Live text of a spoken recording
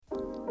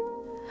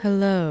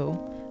Hello.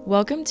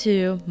 Welcome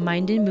to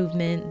Mind and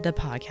Movement, the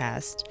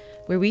podcast,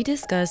 where we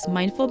discuss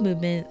mindful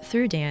movement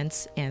through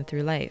dance and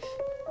through life.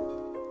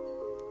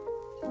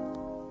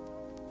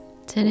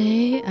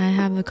 Today, I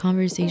have a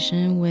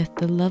conversation with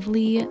the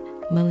lovely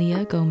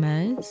Malia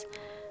Gomez.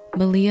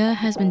 Malia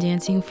has been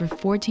dancing for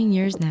 14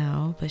 years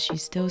now, but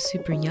she's still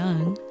super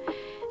young,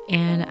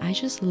 and I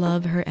just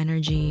love her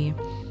energy.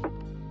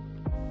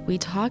 We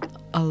talk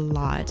a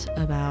lot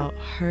about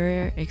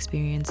her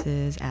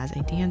experiences as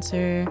a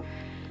dancer,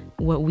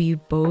 what we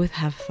both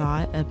have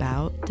thought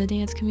about the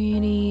dance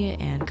community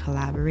and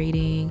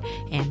collaborating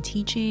and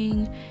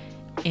teaching.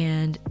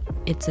 And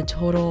it's a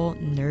total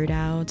nerd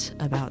out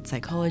about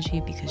psychology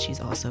because she's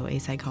also a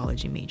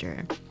psychology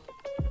major.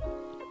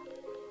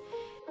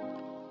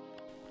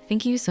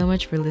 Thank you so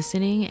much for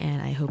listening,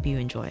 and I hope you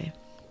enjoy.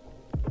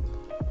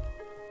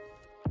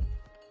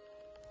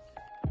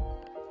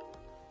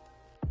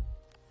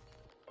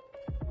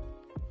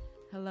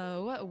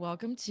 Hello,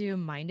 welcome to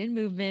Mind and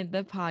Movement,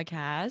 the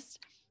podcast.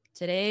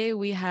 Today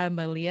we have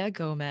Malia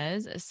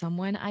Gomez,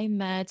 someone I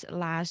met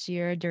last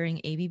year during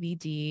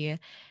ABBD,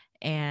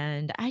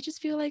 and I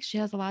just feel like she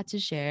has a lot to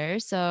share.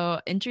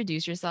 So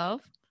introduce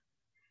yourself.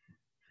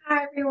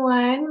 Hi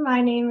everyone,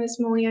 my name is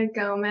Malia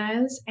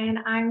Gomez and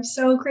I'm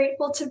so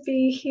grateful to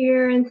be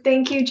here, and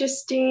thank you,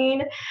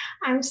 Justine.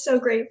 I'm so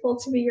grateful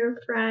to be your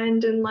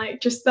friend, and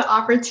just the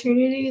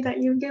opportunity that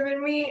you've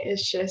given me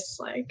is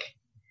just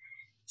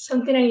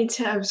something I need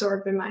to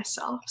absorb in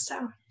myself.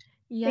 So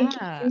thank you.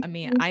 I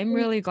mean, I'm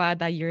really glad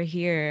that you're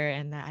here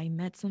and that I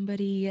met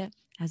somebody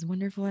as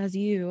wonderful as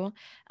you.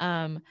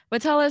 But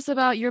tell us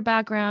about your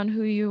background,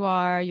 who you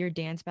are, your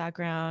dance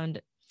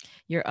background,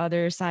 your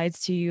other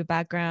sides to you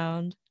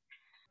background.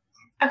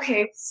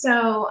 Okay,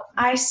 so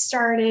I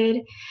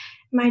started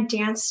my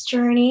dance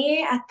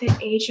journey at the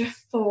age of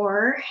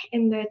 4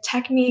 in the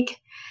technique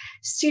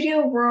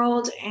studio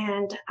world,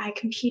 and I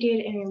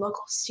competed in a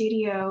local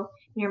studio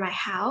near my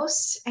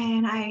house,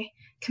 and I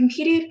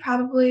competed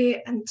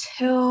probably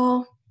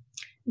until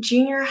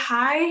junior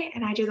high,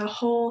 and I did the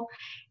whole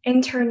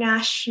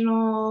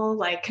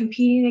international,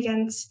 competing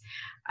against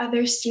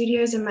other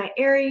studios in my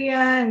area,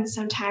 and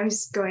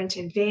sometimes going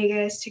to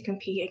Vegas to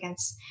compete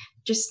against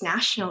just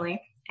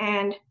nationally.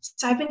 And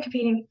so I've been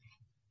competing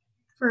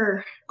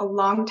for a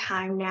long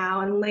time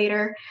now, and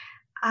later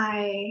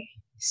I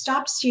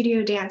stopped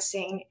studio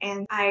dancing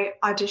and I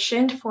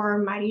auditioned for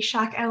Mighty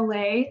Shock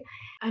LA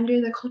under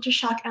the Culture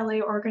Shock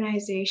LA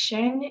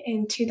organization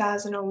in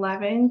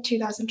 2011,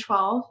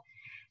 2012,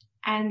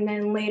 and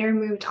then later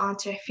moved on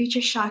to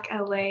Future Shock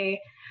LA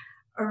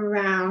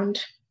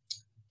around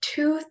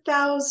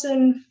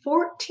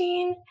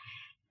 2014.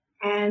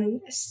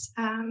 And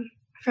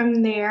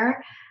from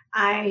there,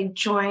 I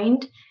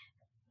joined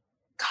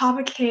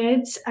Kaba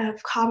Kids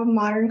of Kaba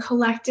Modern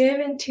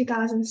Collective in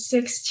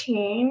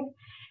 2016,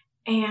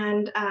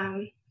 and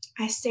I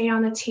stayed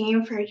on the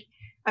team for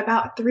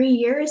about 3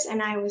 years,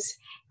 and I was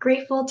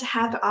grateful to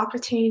have the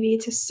opportunity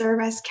to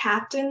serve as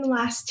captain the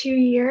last 2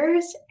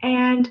 years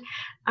and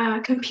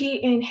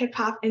compete in Hip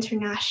Hop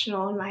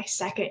International in my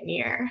second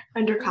year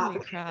under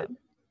Kaba Kids.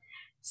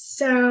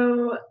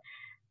 So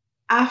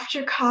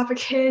after Kaba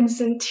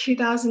Kids in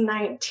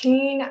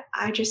 2019,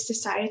 I just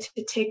decided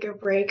to take a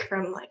break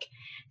from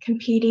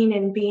competing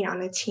and being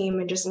on a team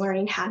and just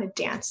learning how to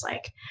dance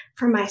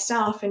for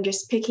myself, and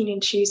just picking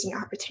and choosing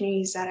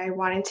opportunities that I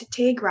wanted to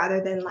take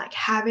rather than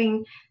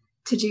having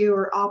to do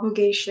or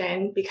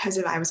obligation because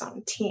I was on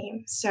a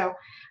team. So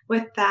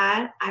with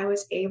that, I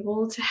was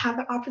able to have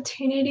the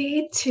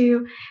opportunity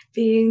to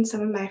be in some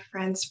of my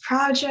friends'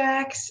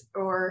 projects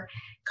or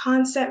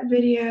concept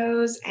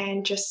videos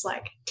and just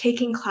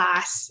taking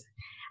class.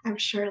 I'm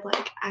sure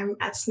I'm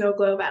at Snow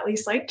Globe at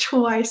least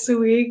twice a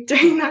week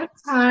during that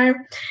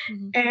time.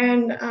 Mm-hmm.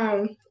 And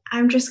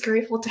I'm just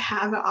grateful to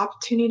have the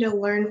opportunity to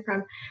learn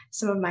from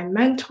some of my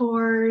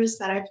mentors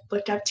that I've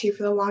looked up to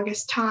for the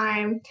longest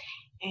time.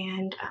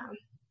 And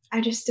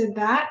I just did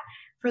that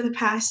for the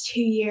past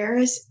 2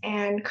 years.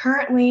 And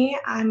currently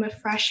I'm a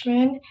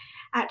freshman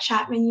at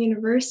Chapman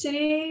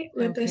University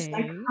with a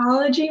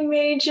psychology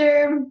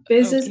major,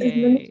 business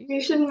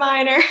administration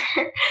minor.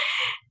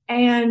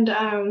 And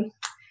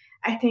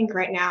I think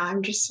right now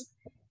I'm just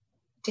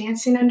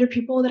dancing under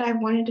people that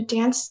I've wanted to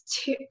dance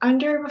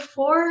under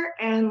before,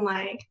 and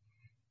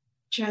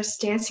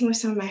just dancing with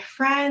some of my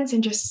friends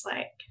and just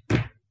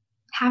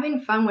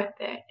having fun with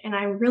it. And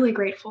I'm really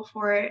grateful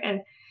for it.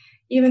 And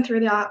even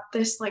throughout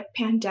this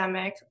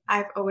pandemic,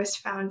 I've always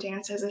found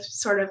dance as a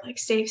sort of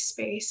safe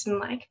space,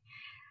 and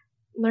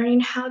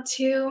learning how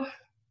to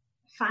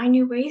find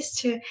new ways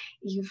to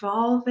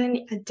evolve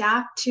and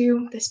adapt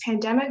to this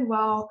pandemic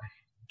while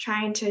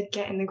trying to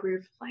get in the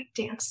groove of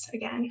dance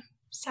again.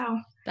 So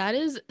that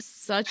is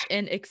such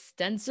an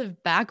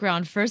extensive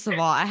background. First of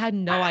all, I had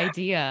no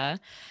idea.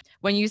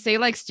 When you say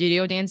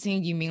studio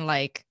dancing, you mean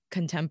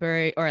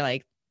contemporary or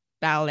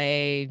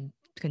ballet,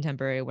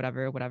 contemporary,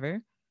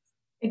 whatever?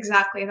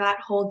 Exactly,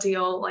 that whole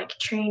deal,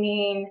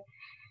 training,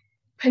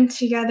 putting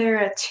together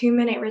a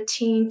 2-minute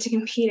routine to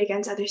compete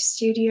against other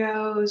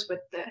studios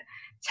with the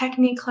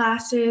technique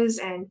classes,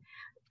 and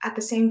at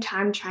the same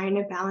time trying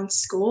to balance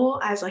school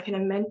as like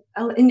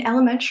in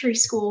elementary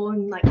school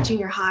and like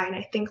junior high. And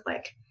I think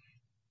like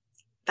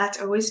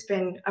that's always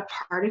been a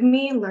part of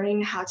me,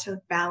 learning how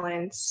to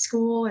balance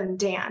school and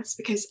dance,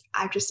 because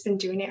I've just been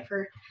doing it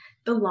for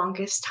the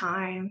longest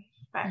time.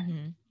 But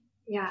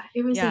yeah,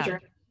 it was a Yeah.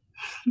 journey.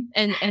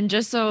 And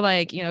just so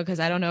like, because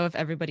I don't know if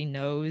everybody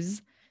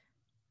knows,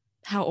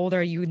 how old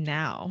are you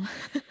now?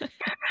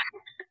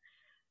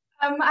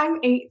 I'm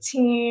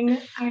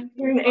 18. I'm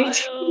turned 18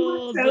 in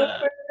Wild.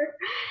 October.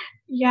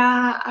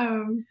 Yeah,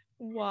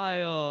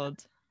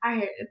 Wild.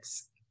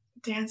 it's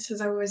dance has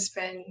always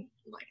been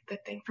like the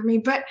thing for me.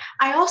 But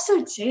I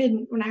also did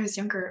when I was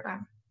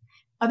younger,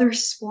 other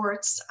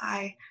sports.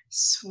 I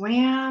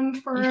swam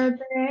for Yeah. a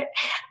bit.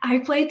 I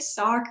played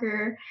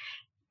soccer,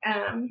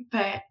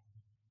 but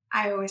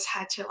I always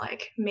had to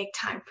like make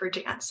time for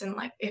dance. And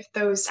like if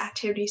those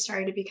activities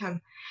started to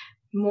become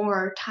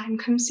more time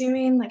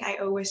consuming, like I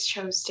always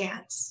chose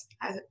dance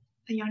at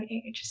a young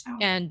age. So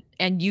And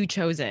you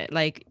chose it.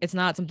 Like it's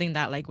not something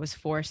that like was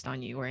forced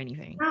on you or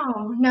anything.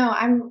 no,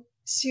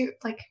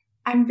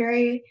 I'm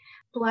very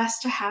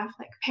blessed to have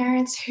like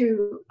parents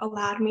who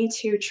allowed me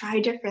to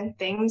try different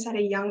things at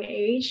a young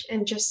age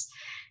and just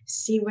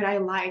see what I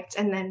liked.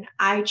 And then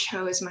I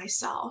chose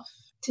myself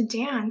to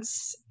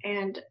dance,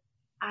 and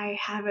I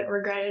haven't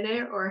regretted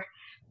it or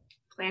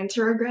plan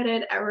to regret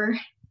it ever.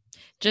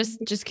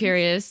 Just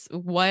curious,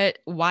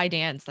 why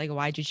dance? Like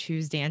why'd you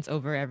choose dance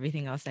over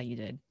everything else that you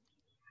did?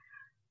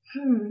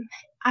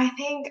 I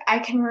think I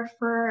can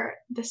refer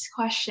this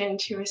question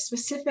to a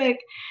specific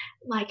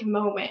like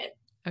moment,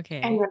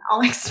 and Okay. then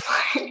I'll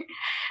explain.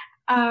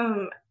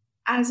 um,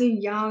 as a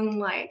young,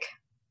 like,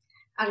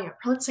 I don't know,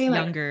 let's say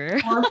like Younger.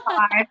 4 or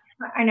 5,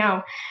 I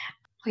know,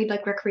 played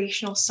like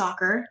recreational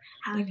soccer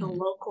at like a Mhm.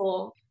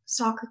 local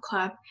soccer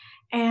club.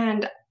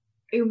 And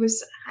I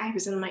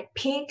was in like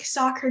pink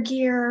soccer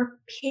gear,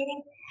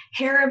 pink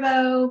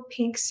Haribo,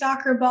 pink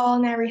soccer ball,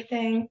 and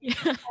everything.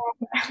 Yeah.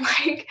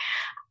 Like,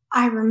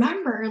 I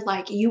remember,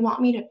 like, you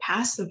want me to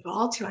pass the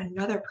ball to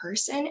another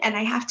person and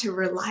I have to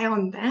rely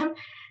on them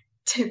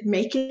to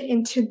make it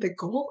into the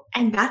goal.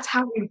 And that's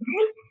how we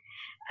win.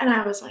 And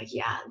I was like,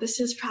 yeah, this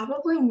is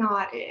probably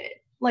not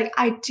it. Like,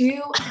 I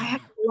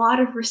have a lot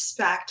of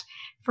respect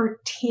for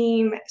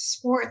team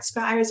sports,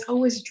 but I was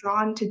always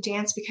drawn to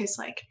dance because,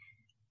 like,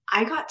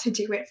 I got to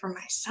do it for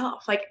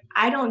myself. Like,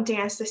 I don't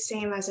dance the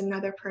same as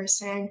another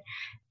person.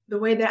 The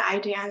way that I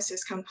dance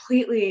is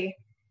completely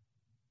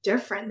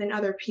different than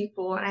other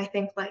people. And I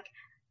think, like,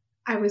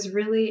 I was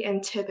really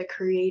into the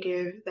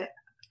creative, that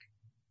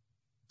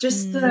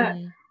just the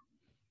Mm.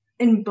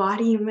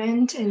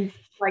 embodiment and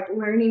like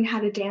learning how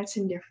to dance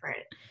in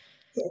different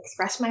to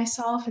express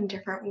myself in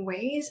different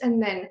ways.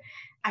 And then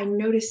I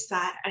noticed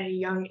that at a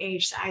young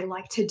age that I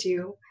like to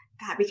do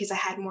that because I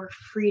had more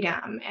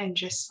freedom and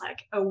just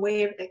like a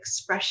way of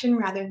expression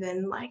rather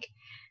than like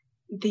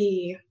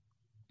the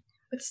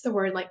what's the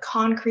word, like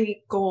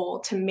concrete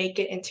goal to make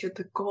it into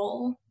the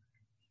goal.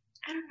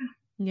 I don't know.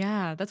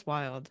 Yeah, that's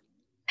wild.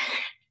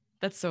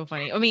 That's so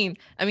funny. I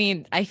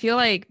mean, I feel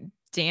like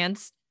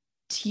dance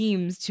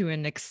teams to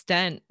an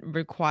extent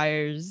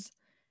requires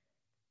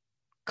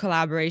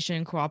collaboration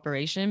and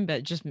cooperation,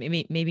 but just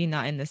maybe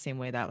not in the same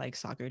way that like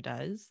soccer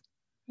does.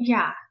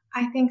 Yeah,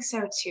 I think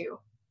so too.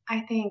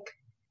 I think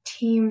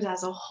teams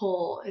as a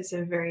whole is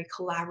a very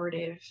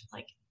collaborative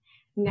like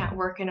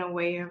network and a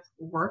way of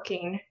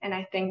working. And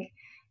I think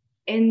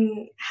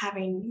in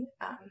having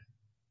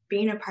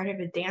being a part of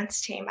a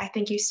dance team, I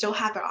think you still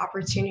have the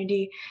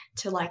opportunity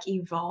to like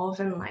evolve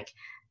and like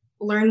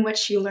learn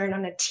what you learn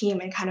on a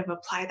team and kind of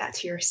apply that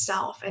to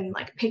yourself and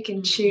like pick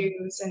and Mhm.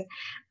 choose. And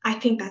I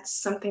think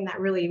that's something that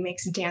really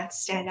makes dance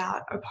stand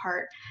out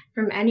apart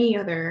from any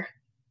other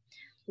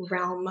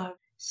realm of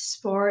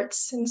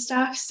sports and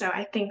stuff. So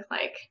I think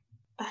like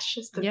that's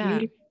just the Yeah.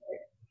 beauty.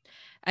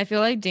 I feel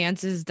like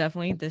dance is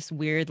definitely this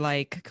weird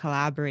like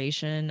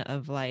collaboration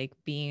of like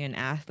being an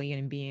athlete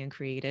and being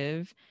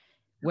creative,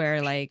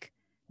 where like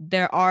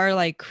there are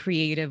like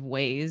creative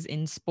ways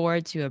in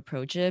sport to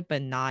approach it,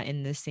 but not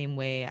in the same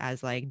way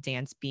as like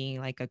dance being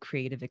like a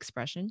creative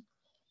expression.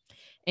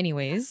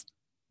 Anyways,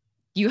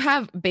 you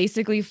have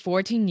basically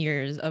 14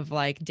 years of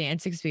like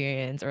dance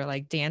experience or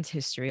like dance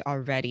history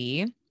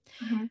already,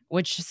 Mhm.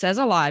 which says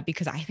a lot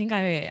because I think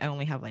I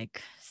only have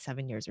like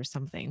 7 years or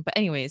something. But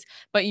anyways,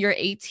 but you're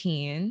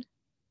 18.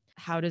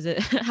 How does it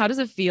how does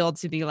it feel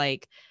to be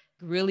like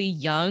really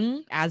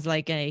young as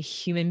like a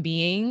human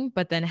being,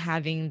 but then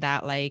having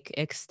that like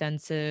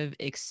extensive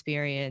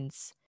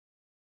experience?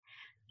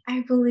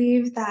 I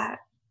believe that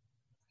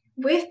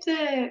with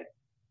the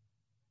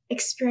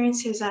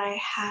experiences that I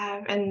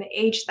have and the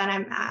age that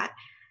I'm at,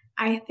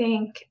 I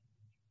think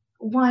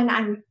one,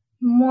 I'm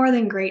more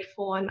than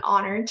grateful and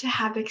honored to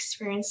have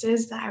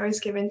experiences that I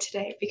was given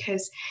today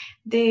because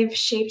they've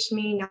shaped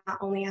me not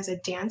only as a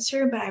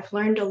dancer, but I've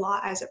learned a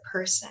lot as a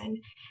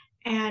person.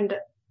 And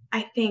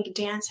I think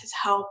dance has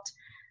helped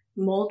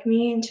mold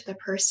me into the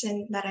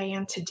person that I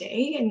am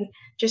today. And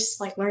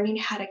just like learning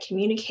how to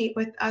communicate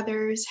with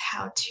others,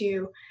 how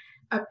to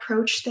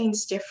approach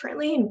things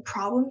differently and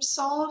problem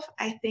solve,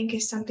 I think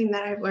is something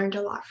that I've learned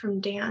a lot from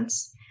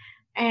dance.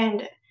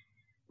 And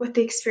with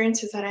the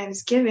experiences that I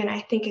was given, I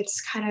think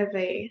it's kind of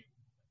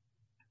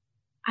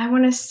I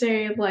want to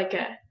say like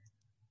a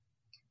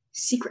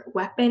secret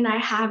weapon I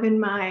have in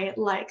my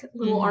like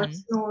little Mm-hmm.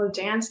 arsenal of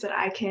dance that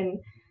I can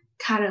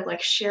kind of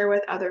like share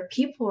with other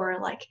people or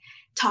like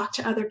talk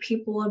to other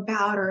people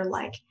about, or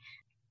like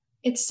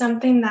it's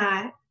something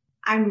that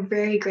I'm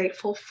very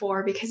grateful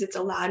for because it's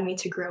allowed me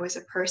to grow as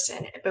a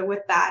person. But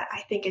with that,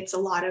 I think it's a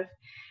lot of,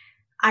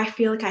 I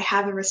feel like I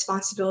have a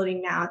responsibility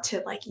now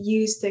to like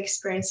use the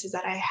experiences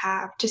that I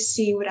have to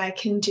see what I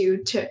can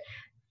do to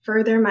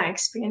further my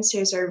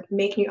experiences or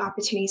make new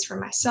opportunities for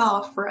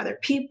myself, for other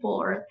people,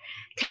 or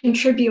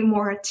contribute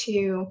more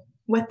to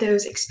what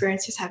those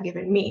experiences have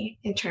given me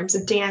in terms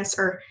of dance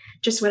or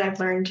just what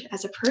I've learned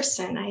as a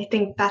person. I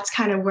think that's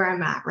kind of where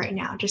I'm at right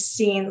now, just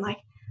seeing like,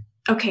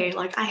 okay,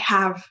 like I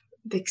have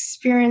the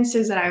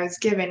experiences that I was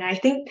given. I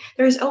think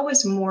there's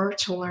always more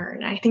to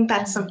learn. I think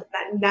that's Mm-hmm. something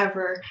that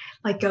never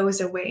like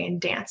goes away in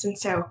dance. And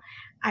so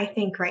I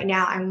think right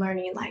now I'm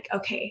learning like,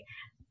 okay,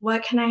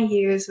 what can I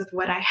use with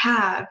what I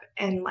have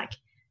and like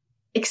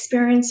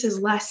experiences,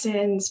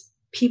 lessons,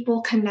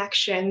 people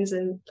connections,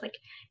 and like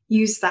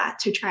use that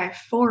to drive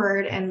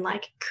forward and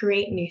like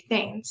create new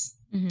things.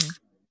 Mm-hmm.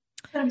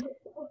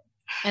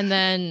 And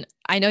then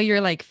I know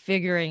you're like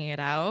figuring it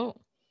out,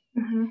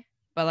 Mhm.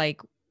 but like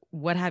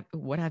what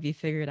have you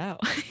figured out?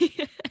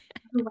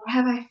 What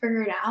have I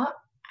figured out?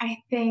 I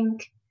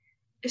think,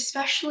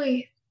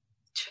 especially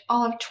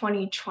all of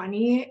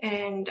 2020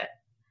 and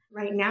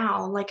right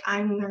now, like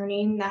I'm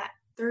learning that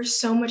there's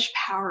so much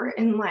power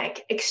in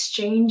like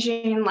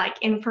exchanging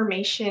like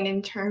information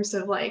in terms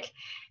of like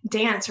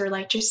dance or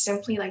like just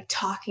simply like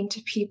talking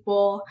to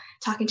people,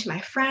 talking to my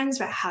friends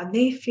about how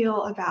they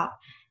feel about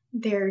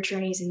their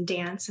journeys in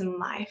dance and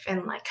life,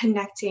 and like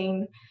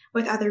connecting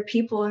with other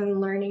people and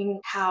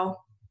learning how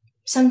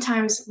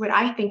sometimes what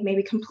I think may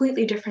be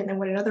completely different than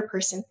what another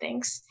person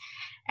thinks.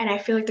 And I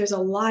feel like there's a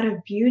lot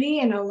of beauty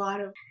and a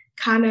lot of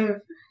kind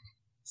of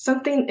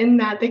something in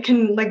that that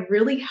can like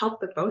really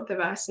help the both of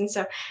us. And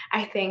so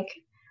I think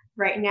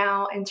right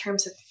now, in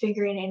terms of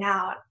figuring it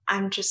out,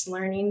 I'm just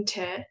learning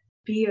to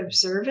be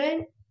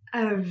observant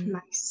of Mhm.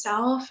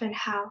 myself and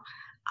how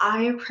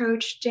I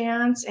approach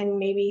dance, and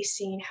maybe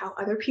seeing how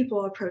other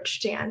people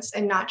approach dance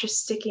and not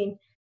just sticking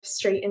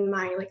straight in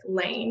my like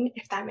lane,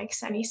 if that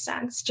makes any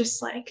sense.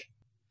 Just like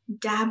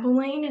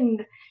dabbling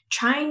and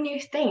trying new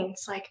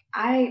things. Like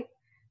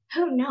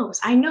who knows?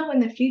 I know in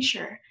the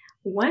future,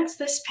 once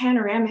this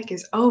panoramic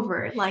is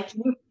over, like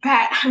you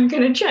bet I'm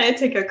gonna try to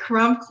take a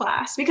crumb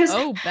class because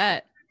Oh,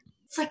 bet.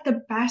 it's like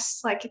the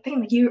best like thing.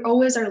 Like you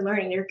always are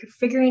learning. You're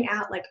figuring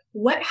out like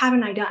what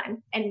haven't I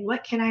done and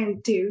what can I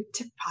do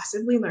to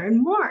possibly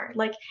learn more.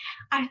 Like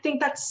I think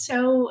that's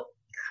so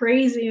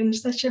crazy and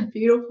such a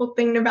beautiful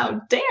thing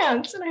about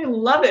dance, and I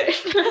love it.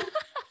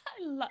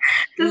 I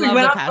Just love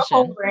went the off the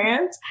whole passion.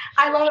 rant.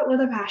 I love it with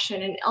a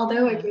passion, and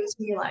although it Yeah. gives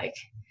me like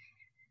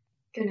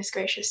goodness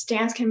gracious,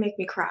 dance can make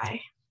me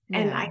cry.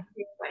 And I Yeah.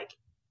 think like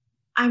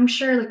I'm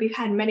sure like we've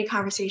had many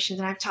conversations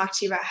and I've talked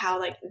to you about how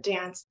like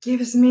dance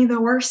gives me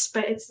the worst,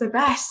 but it's the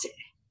best.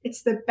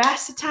 It's the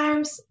best at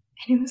times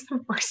and it was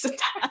the worst at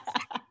times.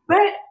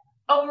 But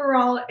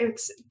overall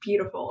it's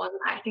beautiful, and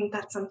I think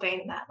that's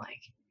something that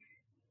like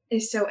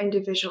is so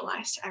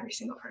individualized to every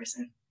single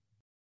person.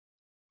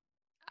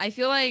 I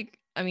feel like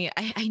I mean,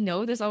 I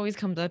know this always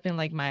comes up in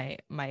like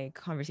my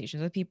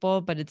conversations with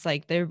people, but it's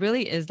like there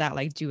really is that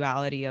like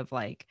duality of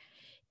like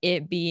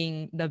it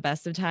being the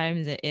best of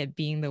times and it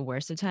being the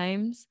worst of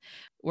times,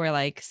 where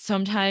like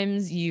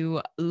sometimes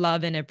you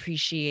love and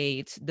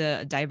appreciate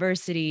the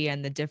diversity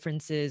and the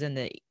differences and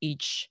the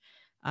each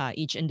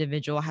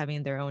individual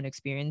having their own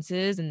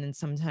experiences, and then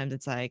sometimes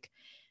it's like,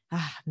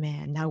 ah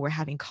man, now we're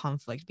having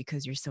conflict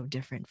because you're so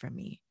different from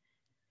me,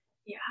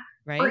 Yeah.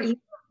 Or right?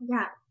 even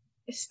yeah,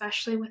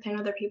 especially within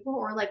other people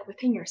or like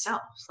within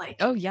yourself. Like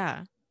Oh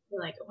yeah.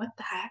 you're like, what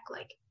the heck?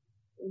 Like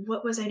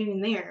what was I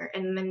doing there?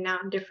 And then now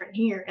I'm different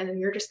here. And then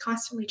you're just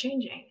constantly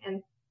changing.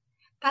 And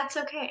that's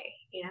okay,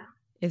 you know?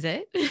 Is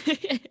it?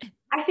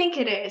 I think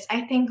it is.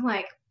 I think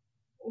like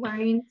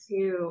learning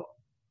to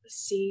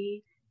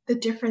see the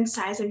different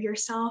sides of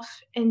yourself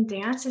in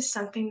dance is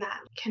something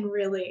that can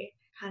really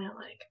kind of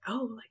like,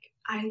 oh, like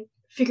I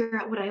figure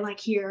out what I like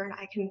here, and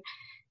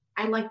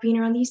I like being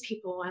around these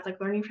people. I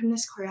like learning from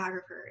this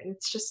choreographer. And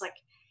it's just like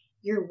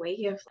your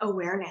way of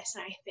awareness.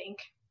 And I think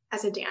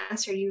as a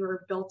dancer, you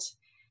were built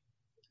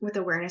with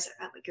awareness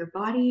about like your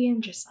body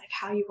and just like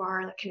how you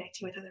are like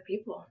connecting with other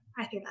people.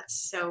 I think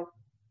that's so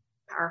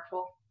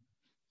powerful.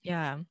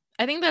 Yeah.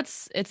 I think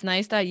it's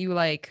nice that you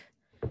like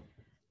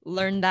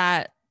learned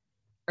that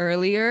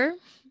earlier,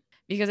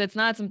 because it's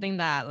not something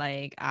that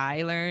like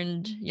I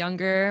learned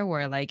younger,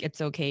 where like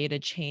it's okay to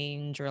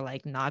change or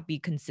like not be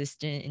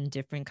consistent in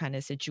different kind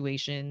of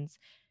situations.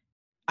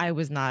 I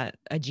was not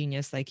a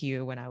genius like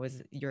you when I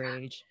was your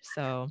age.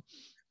 So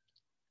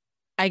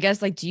I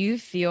guess like do you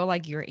feel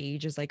like your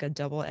age is like a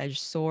double-edged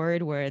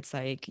sword where it's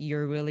like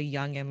you're really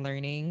young and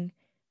learning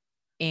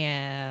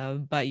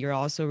and but you're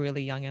also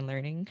really young and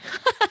learning?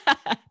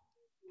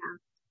 Yeah,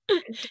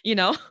 You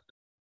know?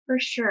 for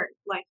sure.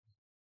 Like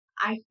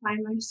I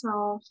find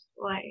myself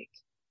like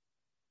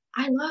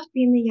I love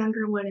being the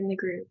younger one in the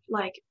group.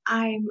 Like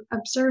I'm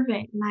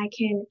observant and I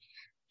can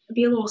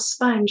be a little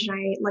sponge and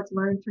I like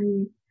learn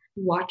from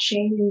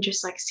watching and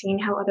just like seeing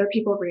how other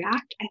people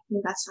react. I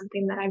think that's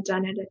something that I've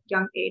done at a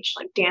young age,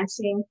 like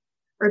dancing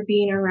or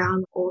being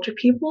around older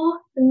people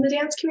in the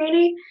dance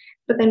community.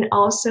 But then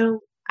also,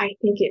 I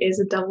think it is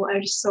a double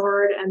edged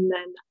sword. And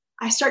then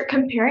I start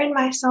comparing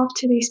myself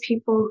to these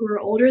people who are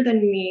older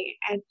than me.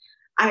 And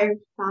I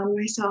found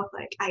myself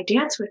like I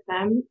dance with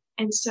them.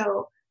 And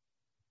so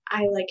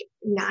I like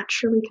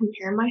naturally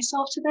compare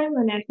myself to them.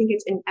 And I think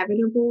it's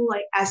inevitable,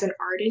 like as an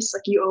artist,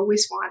 like you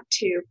always want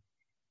to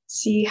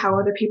see how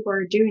other people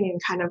are doing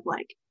and kind of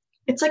like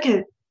it's like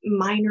a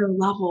minor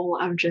level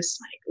of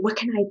just like what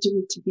can I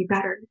do to be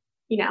better,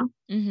 you know?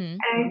 Mhm.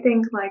 And I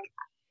think like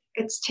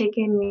it's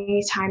taken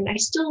me time. And I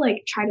still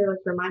like try to like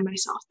remind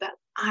myself that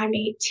I'm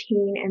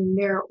 18 and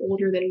they're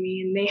older than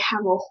me and they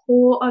have a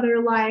whole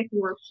other life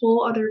and we're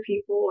whole other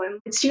people.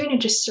 And it's doing a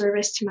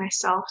disservice to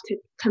myself to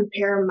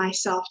compare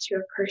myself to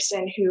a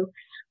person who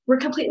we're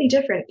completely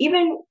different.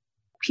 Even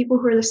people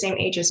who are the same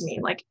age as me,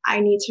 like I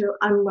need to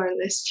unlearn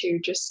this too,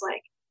 just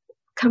like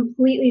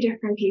completely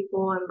different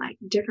people and like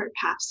different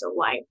paths of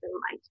life. And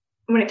like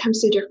when it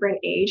comes to different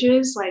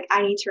ages, like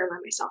I need to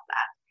remind myself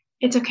that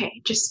it's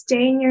okay. Just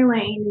stay in your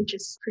lane and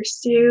just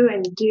pursue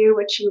and do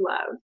what you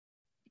love.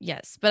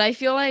 Yes, but I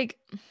feel like,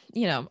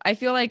 I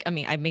feel like, I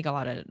mean, I make a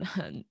lot of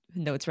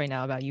notes right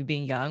now about you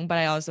being young, but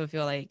I also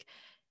feel like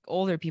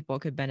older people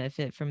could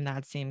benefit from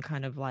that same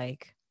kind of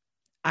like,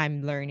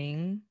 I'm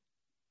learning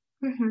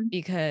Hmm.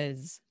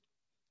 because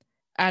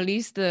at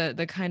least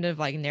the kind of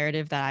like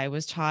narrative that I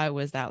was taught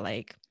was that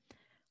like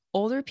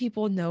older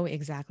people know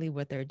exactly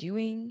what they're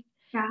doing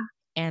Yeah,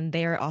 and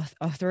they're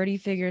authority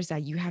figures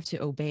that you have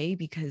to obey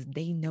because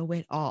they know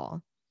it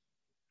all.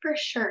 for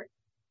sure.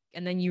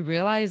 And then you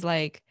realize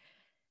like,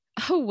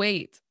 oh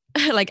wait.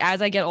 Like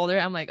as I get older,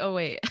 I'm like, oh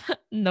wait,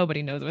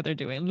 nobody knows what they're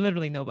doing.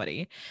 Literally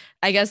nobody.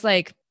 I guess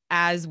like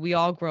as we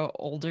all grow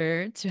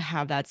older to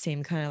have that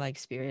same kind of like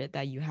spirit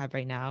that you have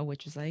right now,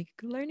 which is like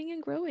learning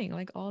and growing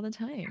like all the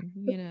time,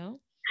 you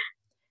know?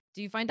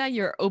 Do you find that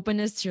your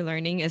openness to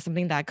learning is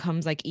something that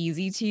comes like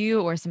easy to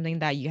you or something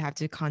that you have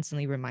to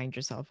constantly remind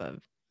yourself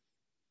of?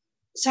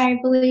 So I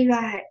believe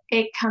that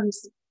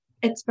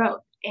it's both.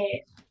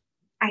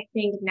 I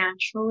think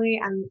naturally,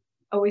 I'm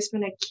always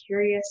been a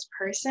curious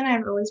person.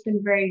 I've always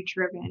been very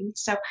driven.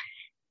 So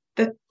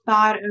the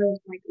thought of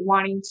like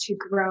wanting to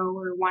grow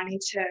or wanting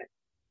to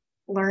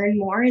learn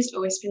more has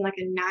always been like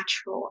a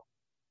natural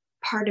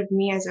part of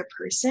me as a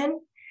person.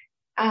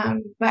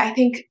 But I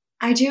think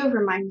I do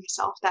remind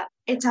myself that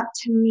it's up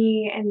to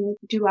me and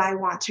do I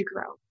want to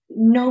grow?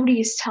 Nobody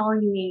is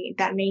telling me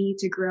that I need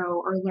to grow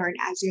or learn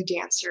as a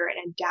dancer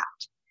and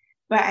adapt.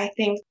 But I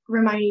think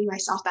reminding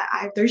myself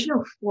that there's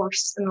no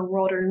force in the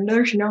world or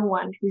there's no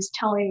one who's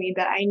telling me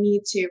that I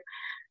need to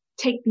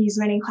take these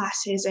many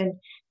classes and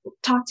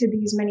talk to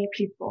these many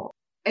people.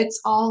 It's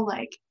all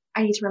like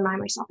I need to remind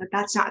myself that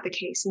that's not the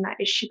case and that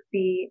it should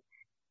be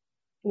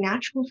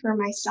natural for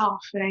myself.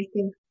 And I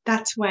think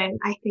that's when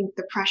I think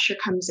the pressure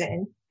comes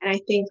in. And I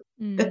think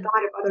the Mm,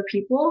 thought of other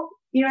people,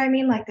 you know what I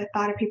mean? Like the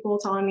thought of people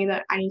telling me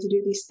that I need to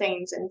do these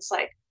things. And it's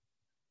like,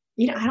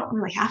 I don't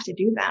really have to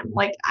do them.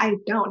 Like I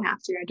don't have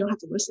to. I don't have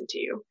to listen to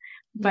you.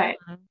 yeah.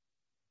 But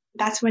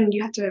that's when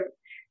you have to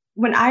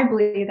when I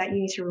believe that you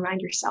need to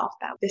remind yourself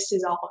that this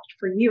is all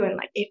for you. And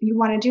like if you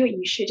want to do it,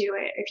 you should do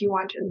it. If you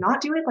want to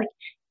not do it, like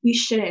you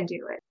shouldn't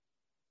do it.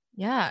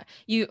 Yeah.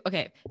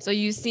 Okay. So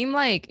you seem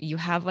like you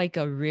have like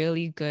a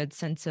really good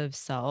sense of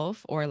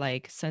self or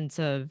like sense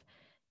of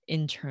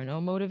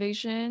internal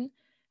motivation.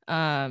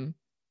 Um,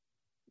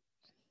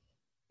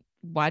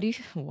 why do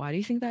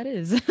you think that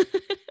is?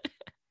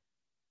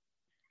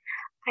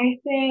 I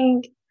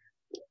think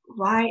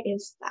why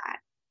is that?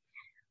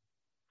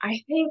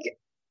 I think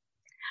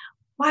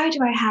why do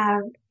I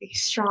have a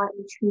strong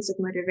intrinsic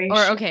Or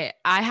motivation? okay,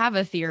 I have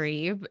a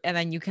theory and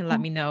then you can let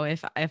me know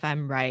if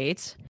I'm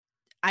right.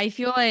 I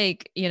feel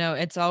like,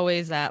 it's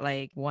always that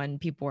like one,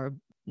 people are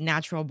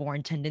natural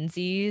born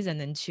tendencies, and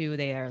then two,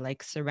 they are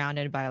like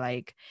surrounded by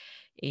like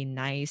a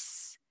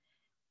nice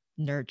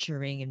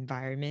nurturing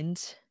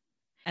environment.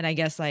 And I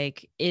guess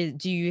like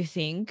do you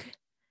think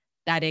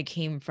that it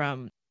came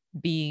from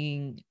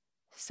being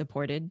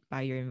supported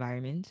by your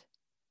environment?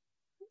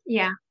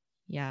 Yeah,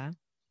 Yeah.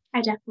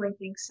 I definitely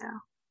think so.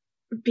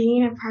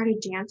 Being a part of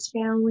dance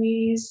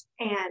families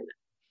and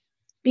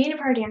being a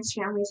part of dance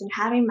families and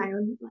having my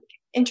own like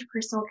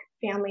interpersonal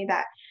family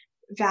that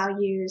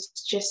values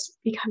just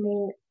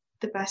becoming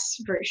the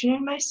best version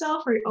of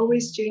myself or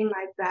always Mhm. doing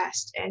my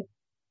best. And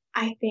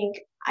I think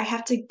I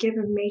have to give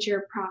a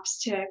major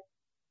props to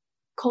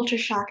Culture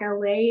Shock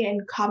LA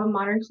and Cabo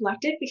Modern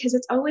Collective because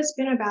it's always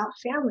been about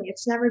family.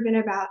 It's never been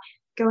about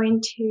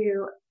going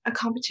to a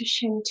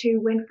competition to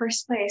win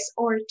first place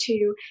or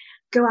to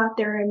go out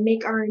there and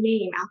make our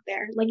name out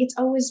there. Like it's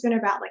always been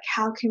about like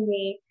how can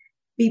we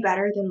be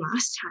better than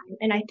last time?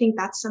 And I think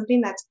that's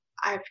something that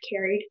I've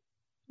carried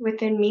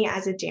within me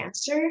as a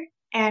dancer,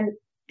 and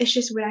it's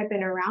just what I've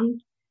been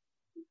around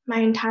my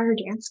entire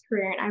dance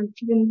career, and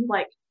I've been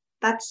like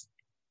that's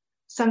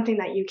something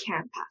that you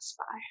can't pass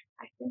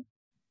by, I think.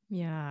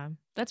 Yeah,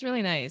 that's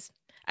really nice.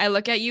 I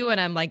look at you and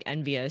I'm like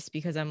envious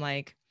because I'm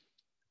like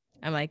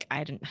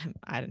I didn't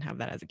have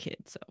that as a kid.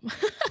 So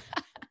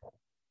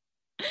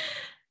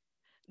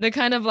the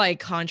kind of like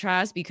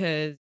contrast,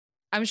 because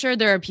I'm sure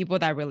there are people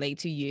that relate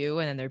to you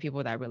and then there are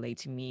people that relate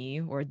to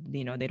me, or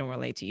they don't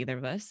relate to either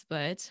of us.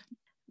 But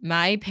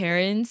my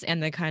parents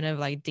and the kind of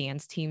like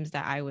dance teams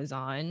that I was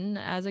on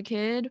as a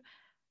kid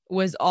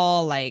was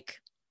all like,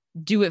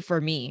 do it for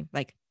me,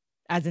 like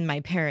as in my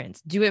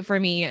parents, do it for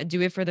me,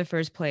 do it for the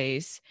first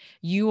place.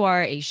 You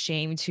are a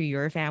shame to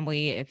your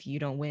family if you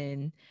don't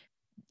win,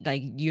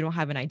 like you don't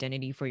have an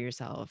identity for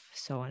yourself,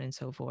 so on and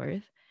so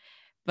forth.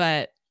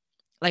 But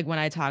like when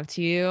I talk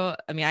to you,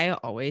 I mean, I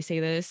always say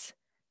this,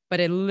 but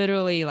it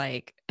literally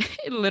like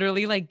it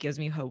literally like gives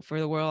me hope for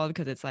the world,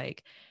 because it's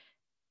like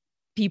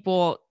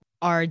people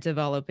are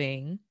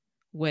developing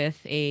with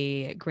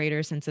a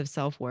greater sense of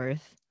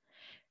self-worth,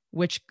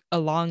 which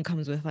along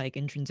comes with like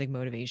intrinsic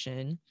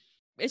motivation.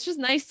 It's just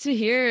nice to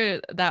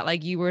hear that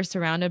like you were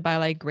surrounded by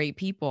like great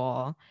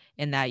people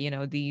and that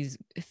these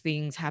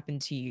things happen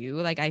to you.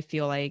 Like I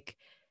feel like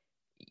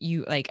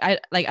you I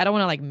don't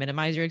want to like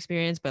minimize your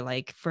experience, but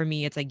like for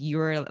me it's like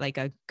you're like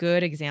a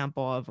good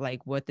example of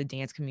like what the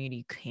dance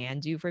community can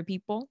do for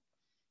people.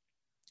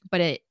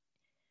 But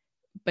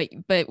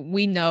but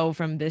we know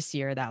from this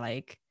year that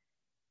like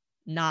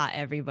not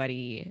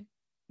everybody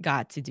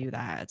got to do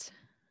that.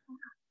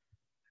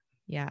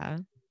 Yeah.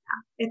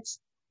 It's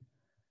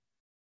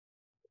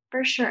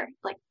for sure.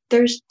 Like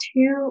there's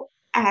two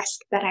asks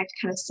that I've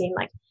kind of seen.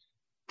 Like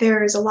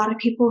there's a lot of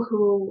people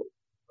who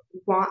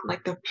want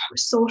like the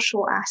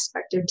social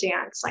aspect of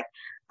dance. Like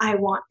I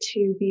want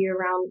to be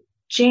around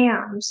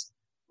jams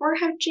or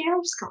have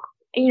jams gone.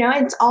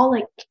 It's all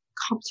like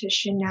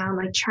competition now,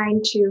 like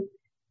trying to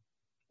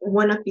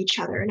one up each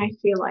other. And I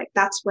feel like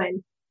that's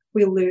when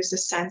we lose the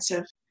sense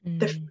of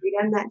the Mm.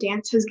 freedom that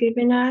dance has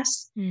given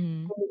us,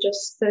 Mm. and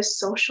just the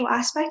social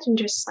aspect, and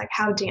just like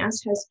how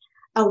dance has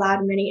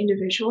allowed many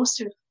individuals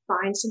to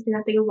find something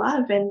that they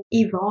love and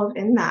evolve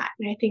in that.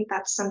 And I think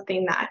that's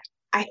something that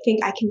I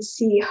think I can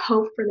see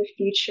hope for the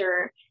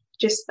future,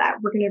 just that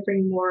we're going to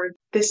bring more.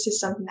 This is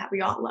something that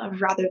we all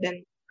love rather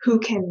than who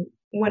can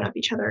one up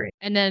each other.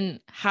 And then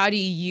how do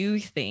you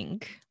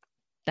think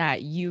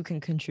that you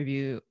can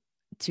contribute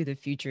to the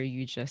future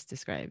you just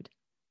described?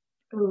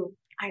 Ooh,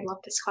 I love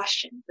this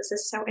question. This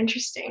is so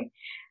interesting.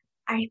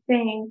 I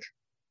think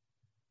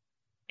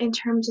in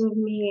terms of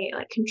me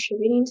like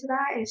contributing to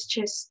that is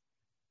just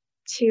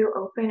to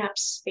open up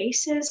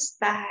spaces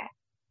that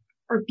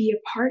or be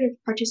a part of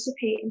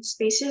participate in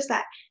spaces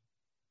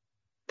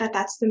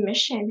that's the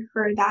mission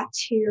for that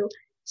to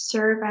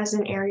serve as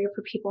an area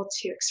for people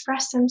to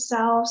express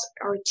themselves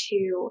or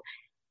to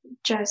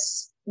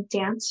just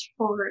dance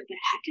for the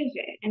heck of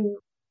it. And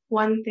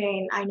one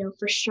thing I know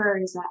for sure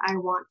is that I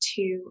want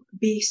to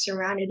be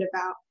surrounded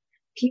about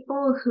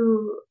people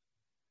who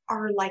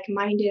are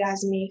like-minded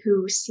as me,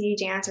 who see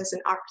dance as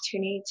an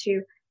opportunity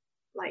to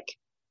like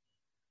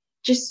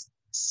just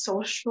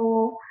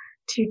social,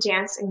 to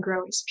dance and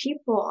grow as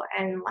people,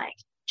 and like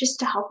just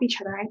to help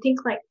each other. I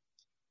think like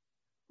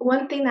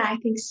one thing that I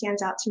think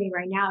stands out to me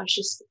right now is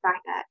just the fact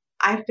that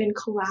I've been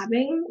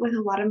collabing with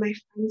a lot of my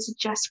friends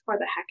just for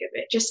the heck of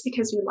it, just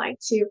because we like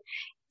to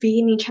be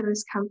in each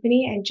other's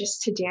company and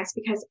just to dance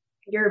because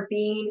you're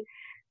being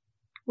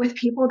with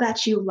people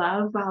that you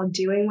love while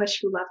doing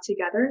what you love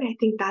together. And I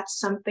think that's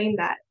something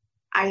that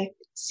I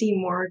see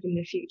more of in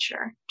the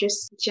future.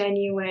 Just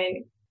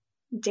genuine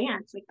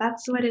dance. Like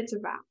that's what it's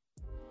about.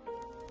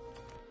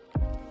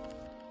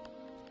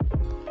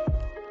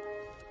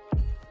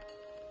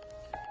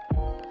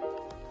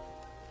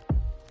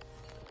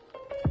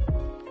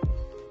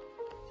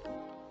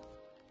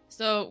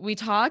 So we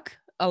talked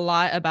a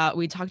lot about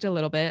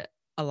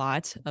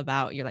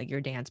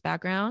your dance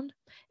background.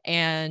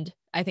 And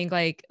I think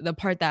like the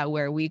part that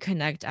where we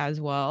connect as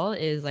well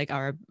is like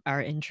our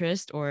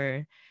interest,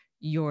 or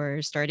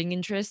your starting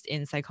interest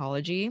in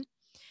psychology.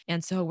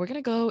 And so we're going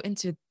to go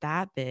into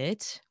that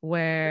bit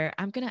where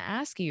I'm going to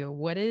ask you,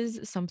 what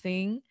is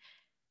something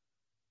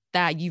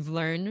that you've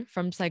learned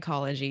from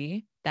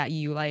psychology that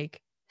you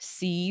like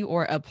see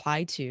or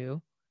apply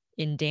to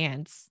in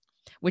dance,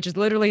 which is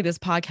literally this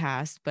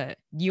podcast, but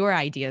your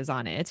ideas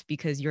on it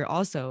because you're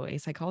also a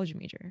psychology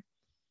major.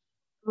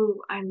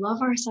 Ooh, I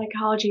love our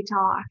psychology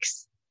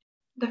talks.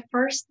 The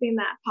first thing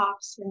that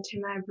pops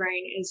into my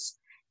brain is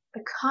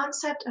the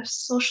concept of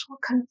social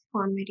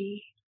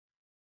conformity.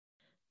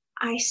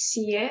 I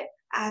see it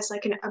as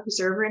like an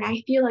observer, and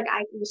I feel like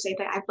I can say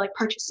that I've like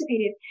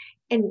participated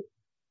in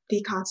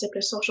the concept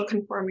of social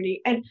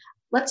conformity. And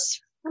let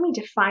me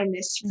define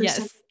this for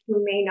some Yes.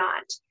 who may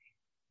not.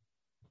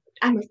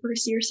 I'm a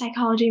first year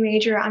psychology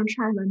major. I'm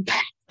trying my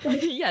best.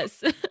 Like,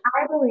 Yes.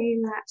 I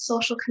believe that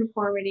social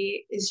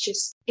conformity is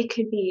just, it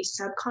could be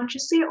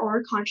subconsciously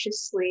or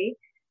consciously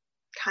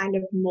kind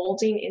of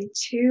molding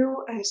into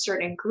a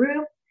certain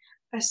group,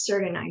 a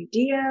certain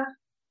idea,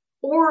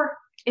 or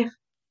if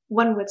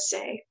one would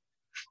say,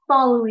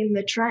 following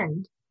the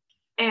trend.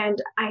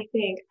 And I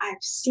think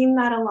I've seen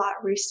that a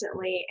lot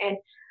recently. And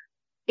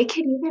it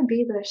could even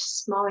be the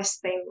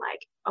smallest thing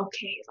like,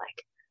 okay,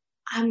 like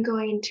I'm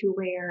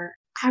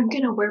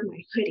gonna wear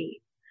my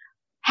hoodie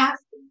half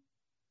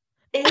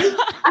in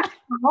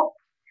out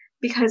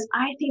because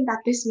I think that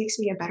this makes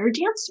me a better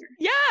dancer.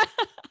 Yeah.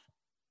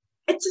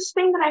 It's this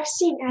thing that I've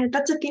seen, and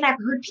that's a thing I've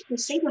heard people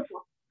say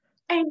before.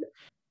 And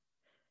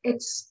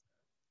it's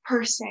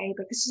per se,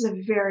 but this is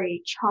a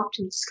very chopped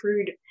and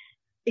screwed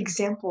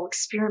example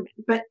experiment.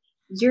 But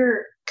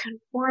you're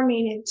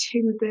conforming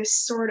into this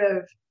sort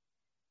of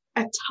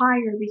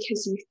attire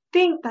because you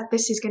think that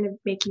this is going to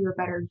make you a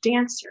better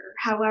dancer.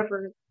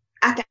 However,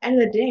 at the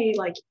end of the day,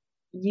 like,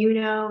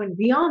 and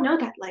we all know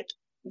that, like,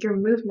 your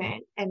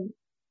movement and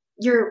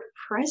your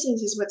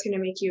presence is what's going to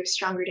make you a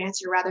stronger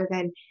dancer rather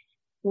than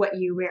what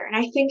you wear. And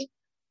I think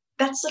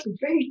that's like a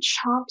very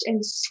chopped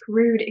and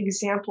screwed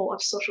example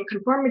of social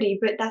conformity,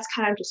 but that's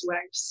kind of just what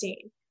I've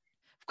seen.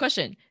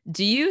 Question.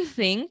 Do you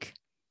think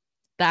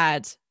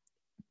that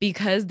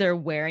because they're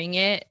wearing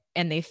it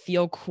and they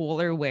feel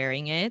cooler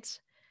wearing it,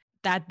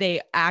 that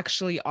they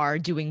actually are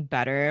doing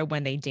better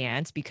when they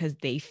dance because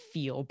they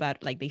feel better,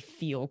 like they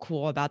feel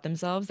cool about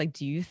themselves? Like,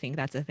 do you think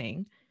that's a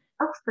thing?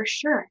 Oh, for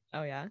sure.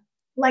 Oh, yeah.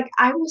 Like,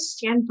 I will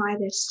stand by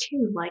this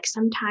too. Like,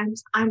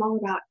 sometimes I'm all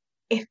about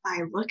if I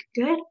look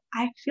good,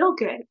 I feel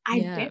good, I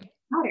Yeah. dance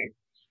better.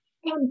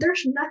 And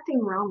there's nothing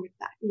wrong with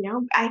that.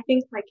 I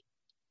think, like,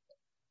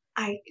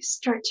 I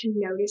start to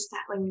notice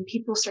that, like, when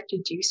people start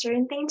to do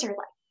certain things or, like,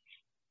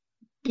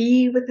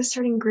 be with a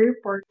certain group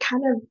or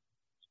kind of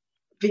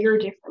veer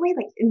differently,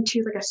 like,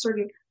 into, like, a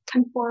certain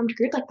conformed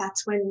group, like,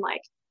 that's when,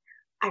 like,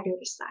 I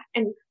notice that.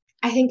 And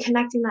I think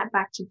connecting that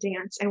back to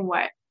dance and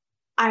what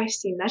I've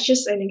seen, that's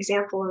just an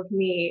example of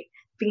me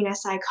being a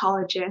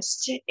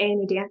psychologist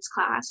in a dance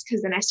class,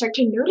 because then I start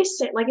to notice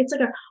it, like, it's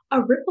like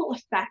a ripple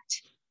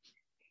effect.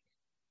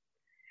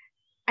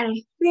 And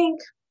I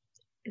think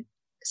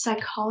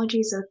psychology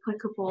is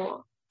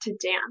applicable to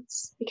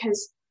dance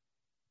because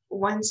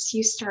once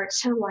you start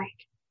to, like,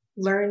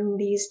 learn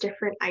these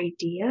different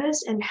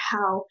ideas and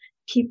how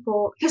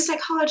people, because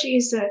psychology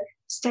is a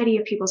study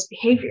of people's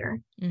behavior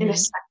in a Mhm.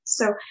 sense.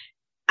 So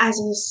as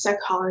a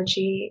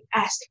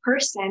psychology-esque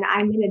person,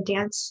 I'm in a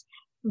dance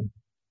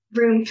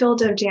room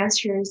filled of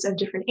dancers of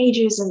different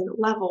ages and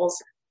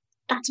levels.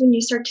 That's when you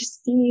start to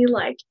see,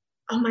 like,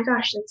 oh my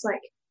gosh, it's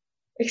like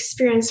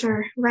experience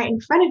are right in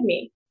front of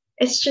me.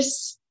 It's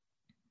just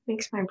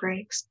makes my brain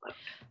explode.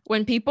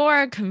 When people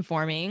are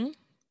conforming,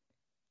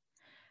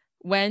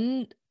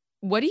 when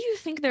what do you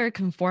think they're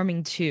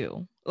conforming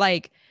to?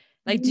 Like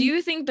do Mm,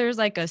 you think there's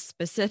like a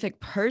specific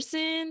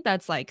person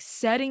that's like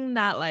setting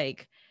that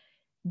like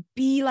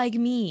be like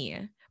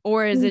me?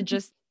 Or is it mm,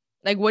 just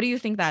like what do you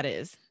think that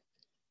is?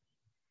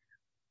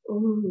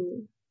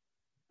 ooh.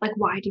 Like,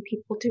 why do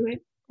people do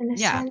it in a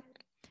Yeah. sense?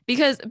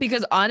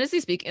 Because honestly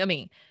speaking, I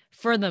mean,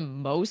 for the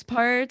most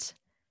part,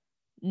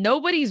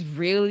 nobody's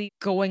really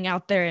going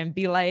out there and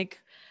be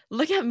like,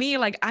 look at me,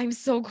 like I'm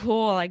so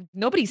cool. Like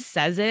nobody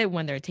says it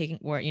when they're taking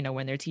or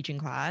when they're teaching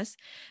class.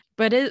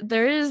 But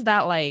there is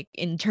that like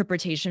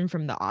interpretation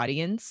from the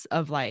audience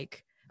of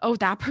like, oh,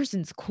 that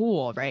person's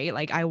cool, right?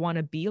 Like I want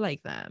to be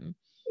like them.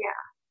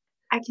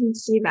 Yeah, I can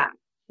see that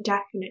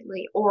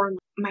definitely. Or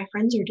my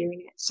friends are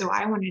doing it, so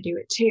I want to do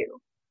it too.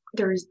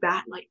 There's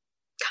that, like,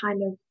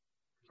 kind of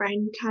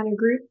friend kind of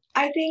group,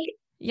 I think.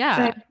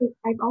 Yeah. But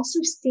I've also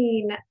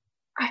seen,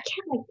 I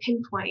can't like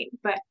pinpoint,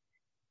 but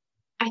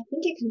I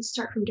think it can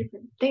start from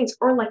different things.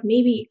 Or like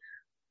maybe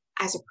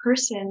as a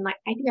person, like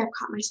I think I've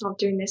caught myself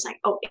doing this, like,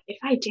 oh, if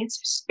I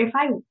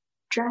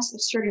dress a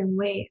certain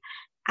way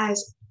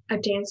as a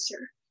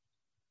dancer,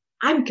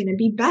 I'm gonna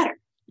be better.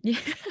 Yeah.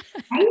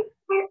 Right?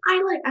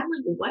 I'm like,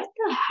 what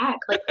the heck?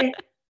 Like,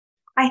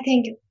 I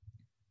think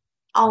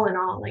all in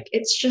all, like,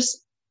 it's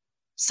just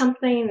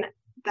something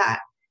that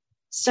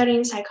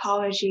studying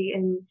psychology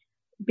and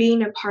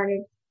being a part of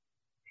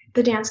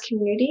the dance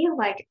community,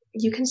 like,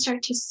 you can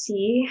start to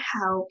see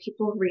how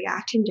people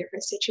react in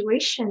different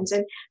situations.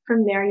 And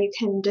from there, you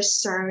can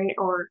discern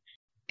or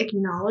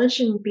acknowledge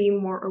and be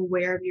more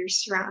aware of your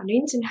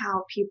surroundings and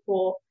how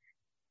people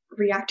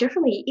react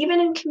differently, even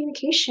in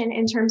communication,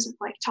 in terms of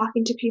like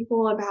talking to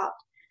people about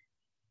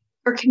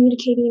or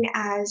communicating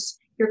as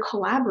you're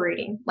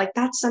collaborating. Like,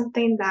 that's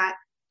something that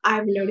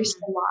I've noticed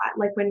Mm. a lot.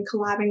 Like, when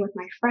collabing with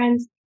my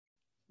friends,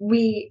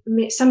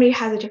 somebody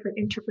has a different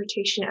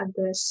interpretation of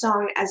the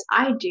song as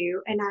I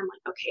do, and I'm like,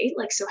 okay,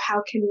 like, so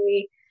how can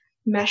we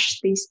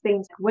mesh these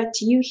things? What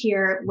do you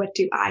hear? What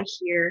do I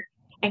hear?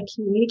 And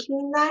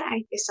communicating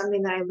that is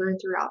something that I learned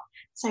throughout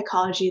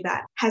psychology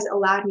that has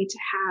allowed me to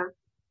have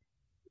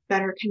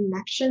better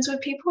connections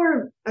with people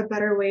or a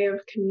better way of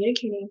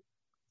communicating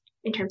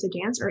in terms of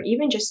dance or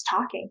even just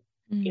talking,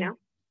 you know?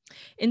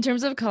 In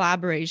terms of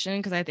collaboration,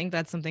 because I think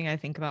that's something I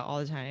think about all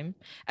the time.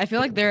 I feel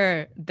like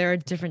there are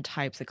different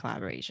types of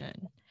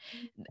collaboration.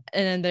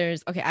 And then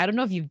there's, okay, I don't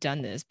know if you've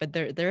done this, but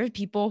there are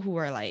people who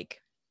are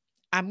like,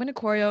 I'm gonna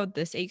choreo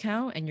this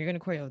account and you're gonna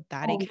choreo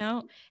that Um,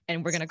 account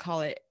and we're gonna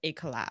call it a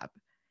collab,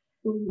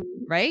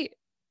 mhm, right?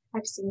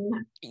 I've seen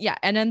that. Yeah.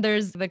 And then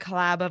there's the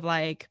collab of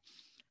like,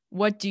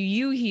 what do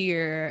you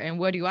hear and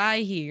what do I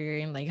hear?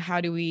 And like,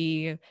 how do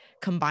we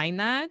combine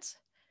that?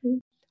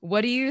 Mm.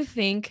 What do you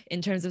think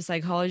in terms of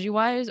psychology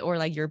wise or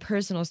like your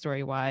personal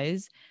story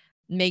wise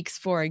makes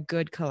for a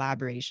good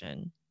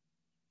collaboration?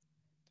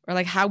 Or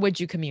like, how would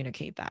you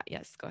communicate that?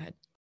 Yes, go ahead.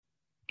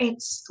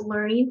 It's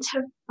learning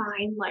to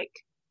find like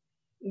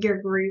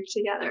your groove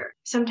together.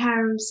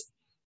 Sometimes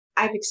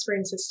I've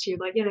experienced this too,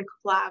 like in a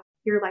collab,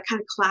 you're like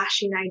kind of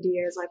clashing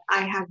ideas. Like,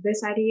 I have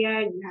this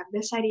idea, you have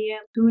this idea.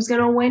 Who's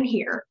going to win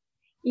here?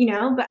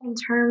 But in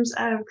terms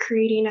of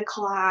creating a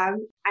collab,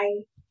 I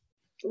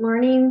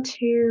learning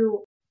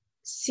to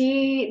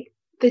see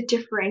the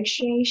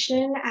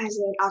differentiation as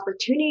an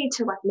opportunity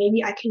to like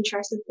maybe I can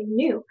try something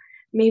new.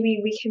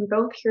 Maybe we can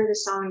both hear the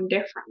song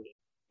differently.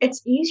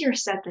 It's easier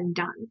said than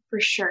done for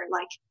sure.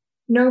 Like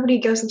nobody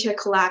goes into a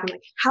collab and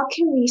like, how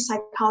can we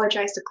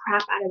psychologize the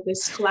crap out of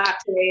this collab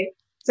today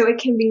so it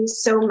can be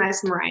so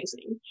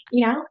mesmerizing?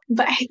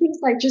 But I think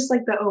like just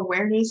like the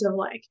awareness of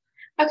like,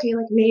 okay,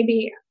 like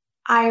maybe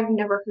I've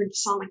never heard a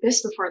song like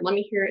this before. Let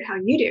me hear it how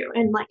you do.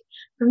 And like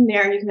from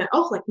there you can go,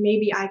 oh, like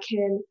maybe I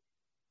can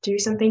do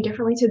something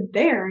differently to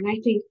there. And I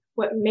think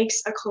what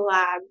makes a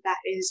collab that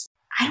is,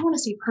 I don't want to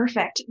say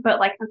perfect, but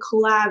like a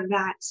collab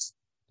that's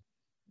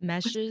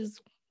Meshes.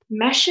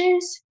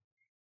 meshes,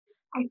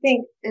 I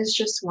think is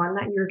just one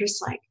that you're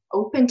just like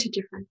open to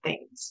different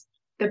things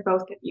that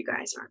both of you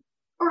guys are,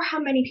 or how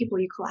many people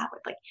you collab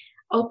with, like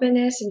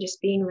openness and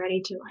just being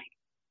ready to like,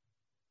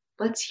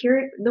 let's hear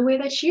it the way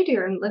that you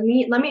do. And let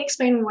me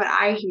explain what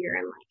I hear.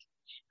 And like,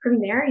 from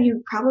there,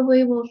 you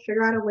probably will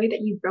figure out a way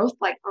that you both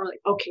like, or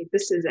like, okay,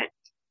 this is it.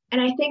 And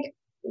I think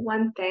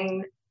one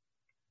thing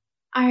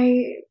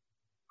I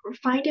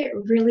find it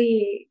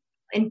really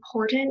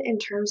important in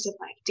terms of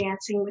like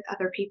dancing with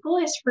other people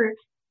is for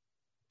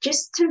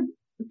just to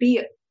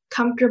be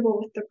comfortable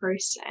with the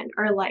person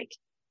or like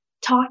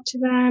talk to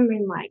them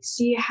and like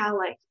see how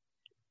like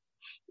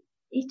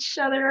each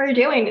other are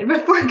doing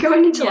before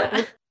going into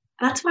like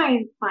that's why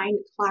I find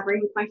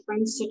collaborating with my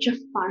friends such a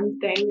fun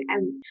thing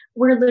and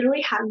we're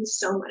literally having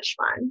so much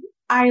fun.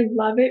 I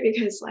love it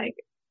because like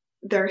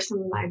they're some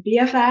of my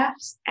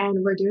BFFs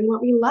and we're doing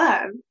what we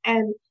love.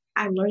 And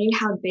I'm learning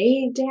how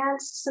they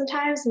dance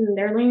sometimes and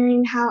they're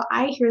learning how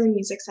I hear the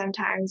music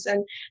sometimes.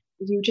 And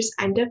you just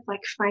end up like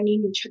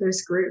finding each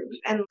other's groove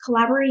and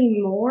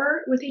collaborating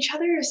more with each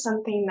other is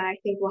something that I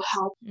think will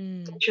help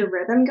get your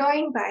rhythm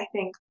going. But I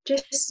think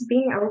just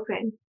being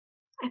open,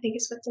 I think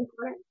is what's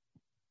important.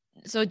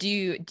 So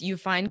do you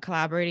find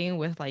collaborating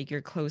with like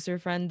your closer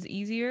friends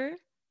easier?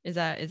 Is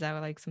that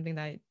like something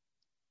that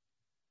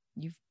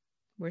you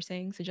were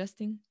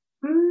suggesting?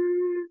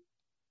 Mm,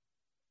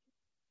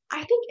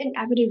 I think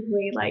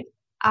inevitably, like,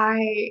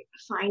 I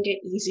find it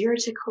easier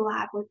to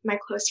collab with my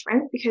close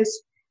friends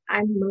because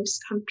I'm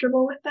most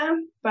comfortable with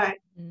them. But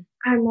Mm.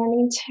 I'm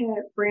learning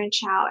to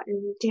branch out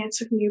and dance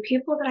with new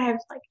people that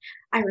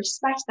I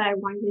respect that I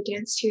wanted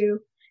to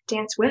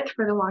dance with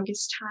for the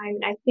longest time.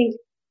 And I think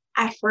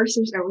at first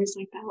there's always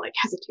like that like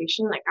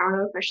hesitation, like, I don't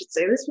know if I should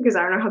say this because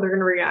I don't know how they're going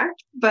to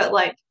react. But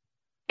like,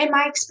 in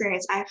my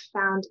experience, I've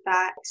found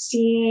that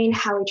seeing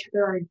how each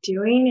other are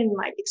doing and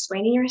like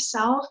explaining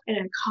yourself in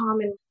a calm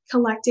and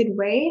collected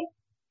way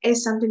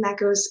is something that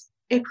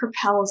it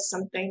propels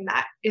something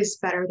that is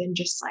better than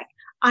just like,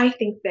 I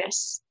think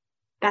this,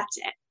 that's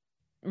it.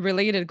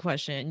 Related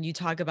question. You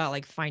talk about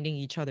like finding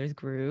each other's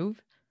groove.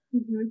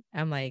 Mm-hmm.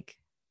 I'm like,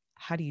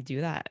 how do you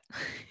do that?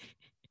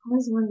 I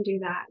always want to do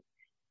that.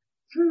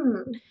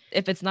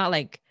 If it's not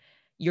like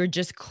you're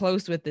just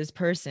close with this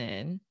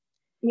person,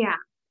 Yeah.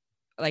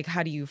 like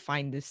how do you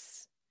find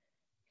this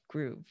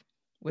groove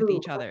with Ooh.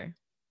 each other?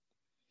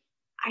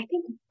 I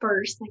think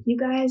first, like you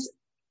guys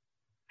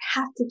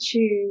have to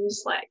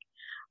choose, like,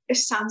 it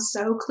sounds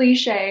so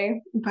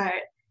cliche, but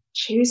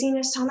choosing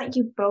a song that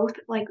you both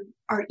like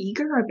are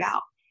eager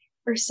about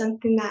or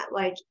something that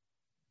like,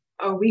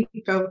 oh, we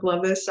both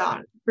love this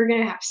song. We're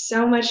gonna have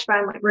so much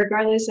fun, like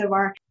regardless of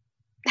our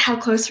how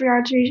close we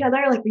are to each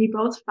other, like we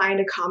both find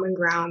a common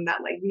ground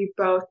that like we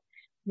both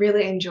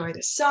really enjoy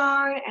the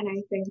song. And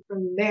I think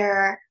from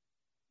there,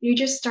 you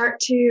just start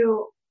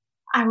to,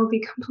 I will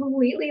be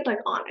completely like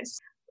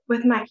honest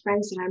with my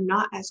friends that I'm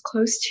not as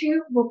close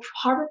to, will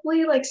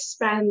probably like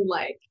spend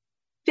like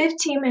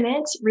 15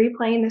 minutes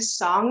replaying this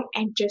song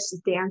and just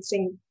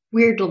dancing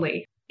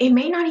weirdly. It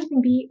may not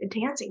even be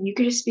dancing. You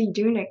could just be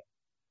doing a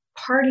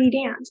party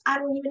dance. I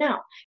don't even know.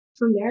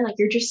 From there, like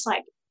you're just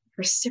like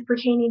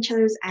reciprocating each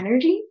other's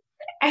energy.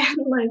 And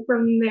like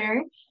from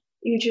there,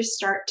 you just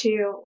start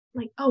to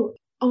like, oh,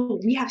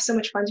 we have so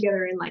much fun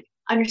together and like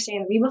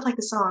understand we both like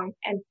the song,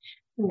 and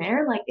from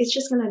there, like it's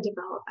just gonna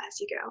develop as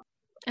you go.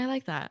 I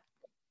like that.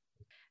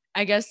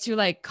 I guess to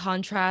like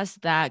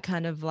contrast that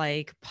kind of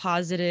like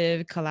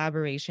positive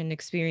collaboration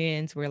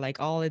experience where like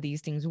all of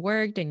these things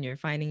worked and you're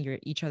finding your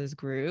each other's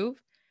groove.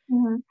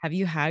 Mhm. Have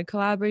you had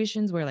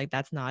collaborations where like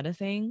that's not a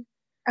thing?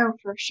 Oh,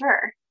 for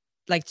sure.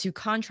 Like to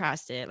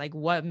contrast it, like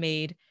what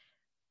made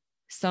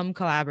some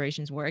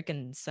collaborations work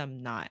and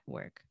some not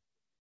work?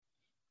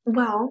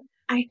 Well,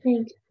 I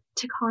think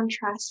to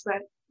contrast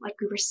what, like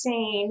we were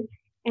saying,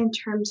 in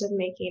terms of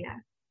making a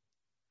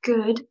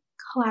good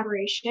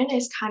collaboration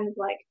is kind of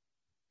like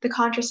the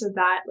contrast of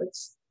that.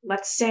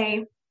 Let's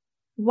say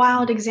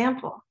wild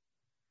example.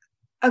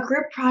 A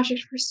group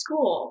project for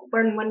school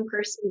when one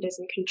person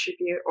doesn't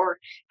contribute or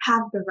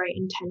have the right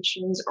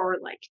intentions or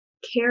like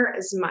care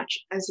as much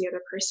as the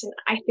other person,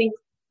 I think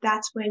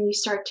that's when you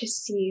start to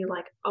see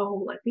like,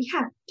 oh, like we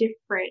have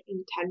different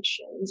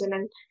intentions. And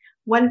then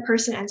one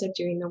person ends up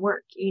doing the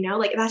work,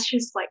 like that's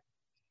just like,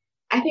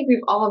 I think we've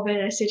all been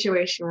in a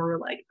situation where we're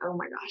like, oh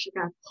my gosh, I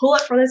gotta pull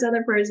it for this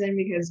other person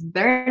because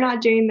they're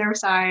not doing their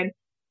side.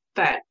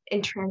 But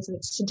it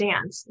translates to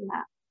dance, and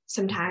that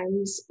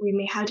sometimes we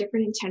may have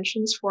different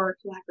intentions for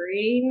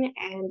collaborating,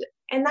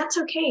 and that's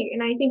okay.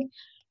 And I think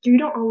you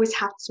don't always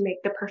have to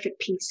make the perfect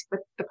piece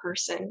with the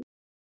person.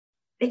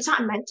 It's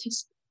not meant to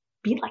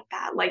be like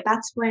that. Like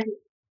that's when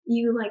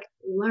you like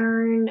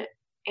learn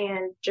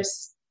and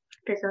just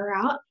figure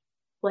out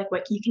like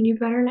what you can do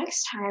better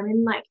next time,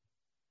 and like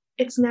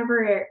it's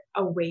never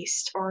a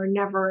waste or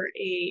never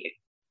a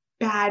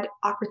bad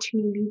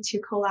opportunity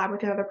to collab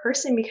with another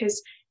person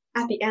because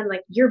at the end,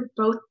 like you're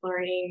both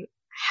learning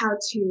how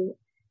to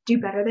do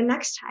better the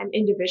next time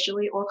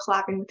individually or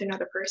collabing with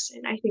another person.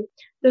 I think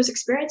those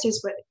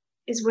experiences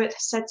is what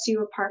sets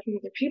you apart from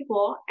other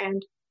people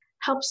and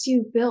helps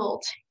you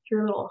build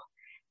your little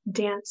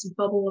dance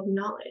bubble of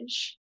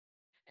knowledge.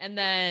 And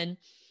then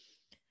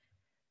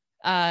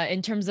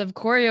in terms of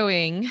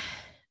choreoing,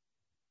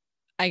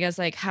 I guess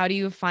like how do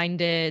you find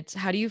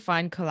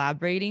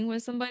collaborating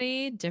with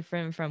somebody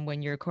different from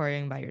when you're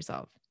choreoing by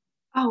yourself?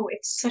 Oh,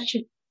 it's such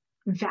a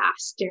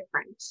vast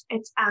difference.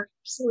 It's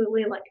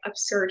absolutely like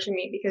absurd to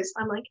me because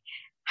I'm like,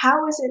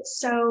 how is it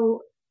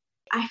so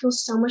I feel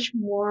so much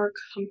more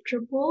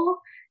comfortable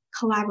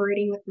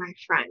collaborating with my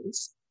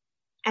friends.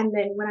 And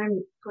then when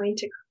I'm going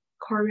to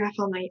choreograph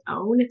on my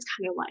own, it's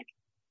kind of like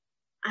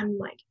I'm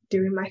like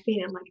doing my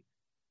thing. I'm like,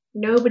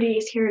 nobody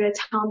is here to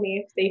tell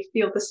me if they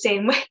feel the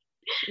same way.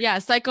 Yeah,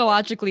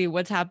 psychologically,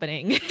 what's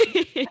happening?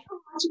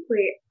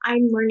 Logically,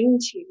 I'm learning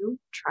to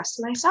trust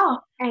myself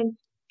and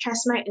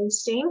trust my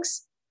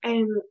instincts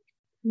and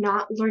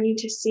not learning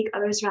to seek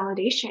others'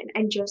 validation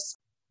and just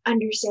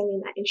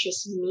understanding that it's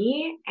just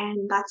me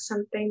and that's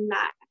something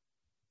that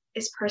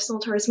is personal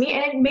towards me.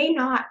 And it may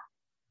not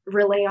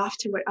relay off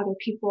to what other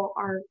people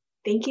are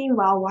thinking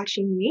while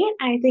watching me.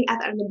 And I think at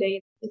the end of the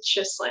day, it's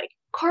just like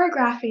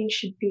choreographing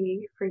should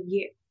be for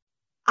you.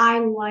 I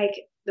like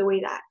the way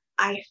that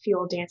I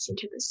feel dancing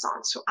to this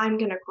song, so I'm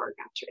going to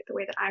choreograph to it the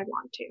way that I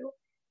want to.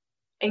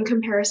 In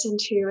comparison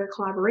to a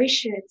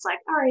collaboration, it's like,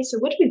 all right, so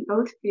what do we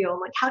both feel?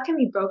 Like, how can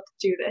we both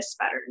do this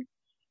better?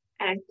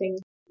 And I think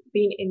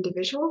being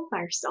individual by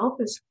yourself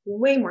is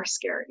way more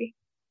scary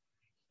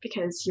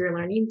because you're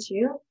learning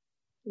to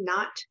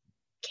not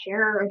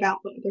care about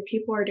what other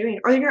people are doing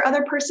or your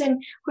other person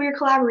who you're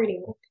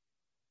collaborating with.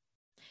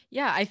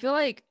 Yeah, I feel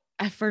like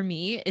for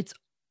me, it's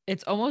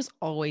almost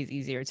always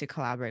easier to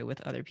collaborate with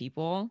other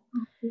people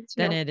Me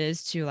than too. it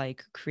is to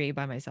like create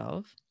by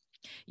myself.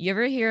 You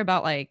ever hear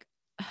about like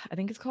I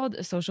think it's called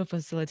a social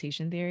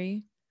facilitation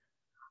theory?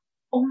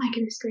 Oh my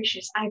goodness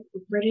gracious. I've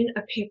written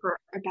a paper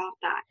about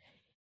that.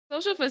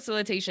 Social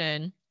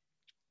facilitation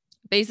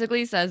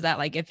basically says that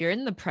like if you're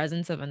in the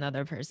presence of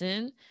another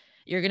person,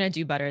 you're going to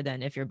do better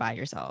than if you're by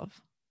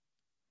yourself.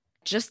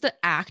 Just the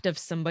act of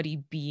somebody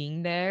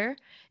being there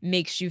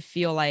makes you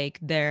feel like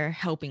they're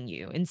helping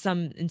you in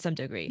some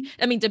degree.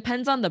 I mean,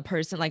 depends on the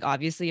person. Like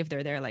obviously if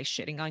they're there like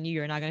shitting on you,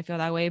 you're not going to feel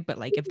that way, but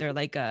like if they're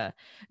like a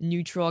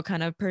neutral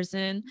kind of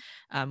person,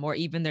 or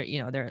even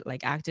they're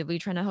like actively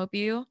trying to help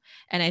you.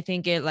 And I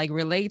think it like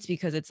relates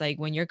because it's like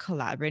when you're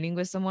collaborating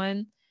with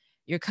someone,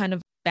 you're kind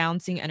of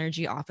bouncing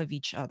energy off of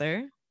each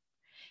other.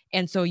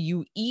 And so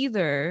you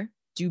either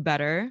do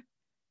better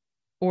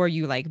or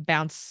you like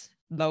bounce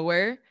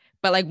lower.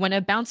 But like when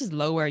it bounces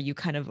lower, you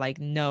kind of like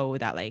know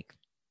that like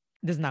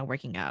this is not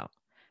working out.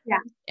 Yeah.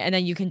 And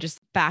then you can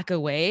just back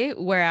away.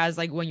 Whereas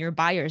like when you're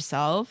by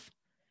yourself,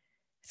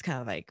 it's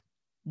kind of like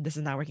this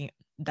is not working.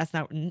 This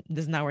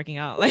is not working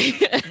out.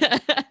 Like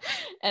and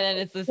then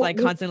it's this like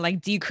constant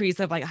like decrease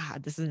of like,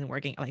 this isn't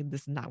working. Like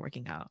this is not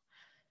working out.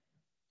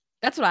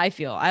 That's what I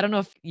feel. I don't know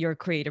if your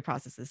creative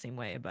process is the same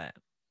way, but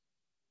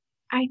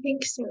I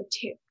think so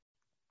too.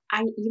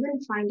 I even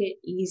find it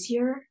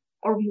easier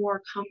or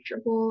more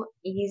comfortable,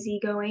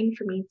 easygoing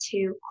for me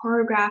to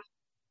choreograph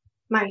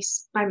my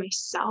by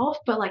myself,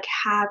 but like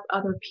have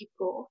other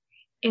people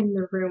in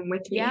the room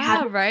with me.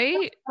 Have yeah,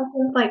 right?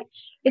 like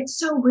it's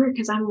so weird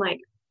because I'm like,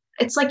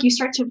 it's like you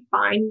start to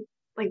find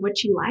like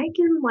what you like,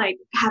 and like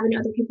having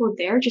other people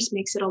there just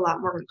makes it a lot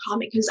more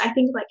calming because I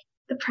think like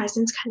the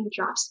presence kind of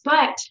drops.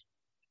 But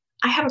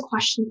I have a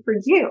question for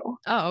you.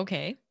 Oh,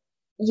 okay.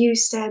 You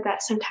said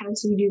that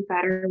sometimes you do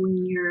better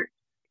when you're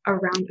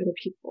around other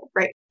people,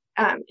 right?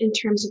 In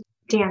terms of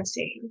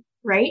dancing,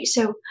 right?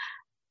 So,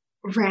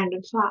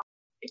 random thought.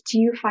 Do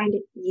you find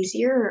it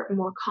easier or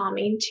more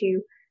calming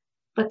to,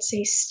 let's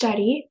say,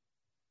 study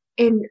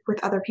in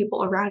with other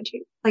people around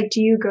you? Like,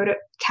 do you go to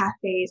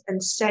cafes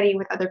and study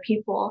with other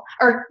people,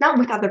 or not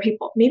with other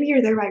people? Maybe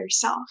you're there by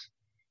yourself,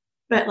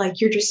 but like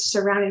you're just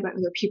surrounded by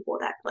other people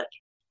that like.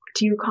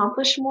 Do you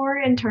accomplish more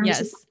in terms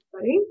of Yes.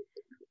 studying?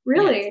 Yes.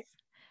 Really?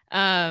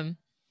 Um,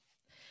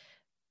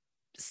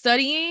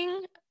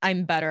 Studying,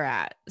 I'm better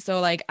at.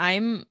 So like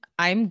I'm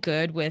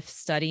good with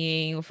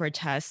studying for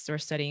tests or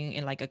studying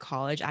in like a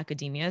college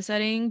academia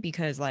setting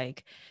because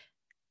like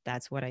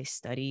that's what I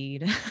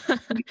studied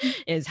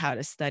is how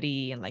to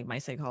study and like my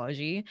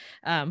psychology.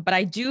 But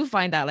I do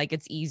find that like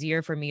it's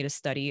easier for me to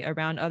study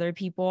around other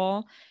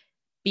people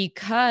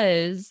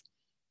because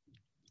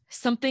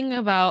something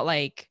about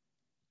like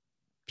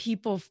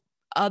people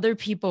other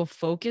people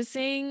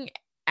focusing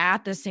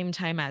at the same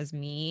time as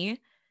me,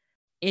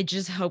 it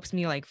just helps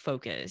me like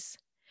focus.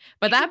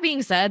 But that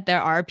being said,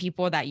 there are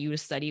people that you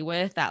study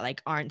with that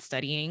like aren't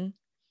studying.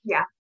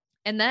 Yeah.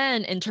 And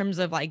then in terms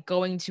of like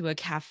going to a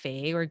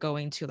cafe or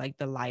going to like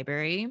the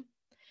library,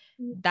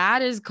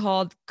 that is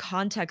called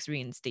context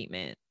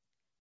reinstatement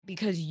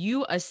because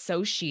you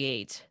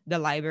associate the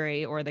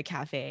library or the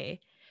cafe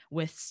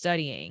with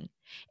studying.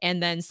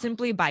 And then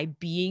simply by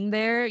being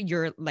there,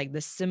 you're like the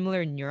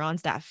similar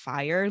neurons that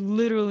fire,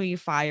 literally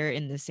fire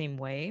in the same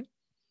way.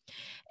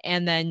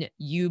 And then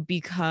you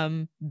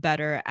become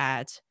better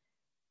at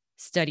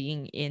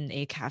studying in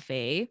a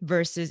cafe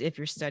versus if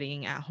you're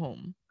studying at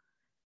home.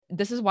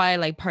 This is why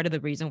like part of the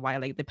reason why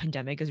like the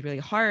pandemic is really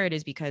hard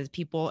is because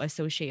people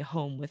associate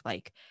home with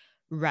like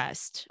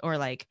rest or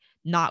like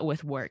not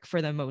with work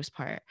for the most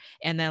part.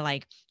 And then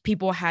like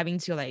people having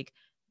to like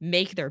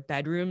make their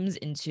bedrooms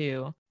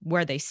into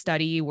where they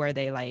study, where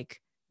they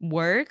like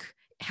work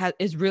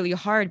is really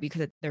hard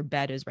because their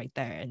bed is right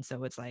there. And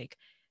so it's like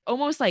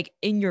almost like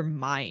in your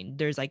mind,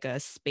 there's like a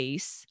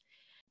space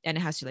and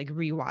it has to like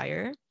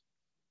rewire.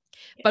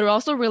 But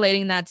also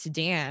relating that to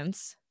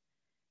dance,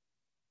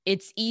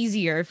 it's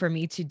easier for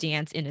me to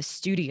dance in a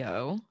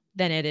studio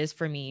than it is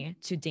for me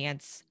to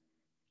dance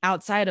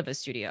outside of a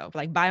studio,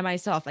 like by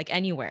myself, like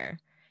anywhere.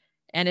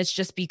 And it's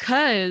just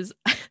because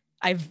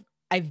I've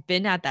I've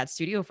been at that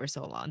studio for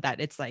so long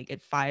that it's like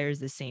it fires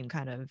the same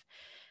kind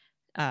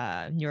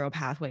of neural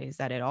pathways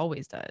that it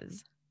always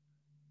does.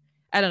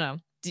 I don't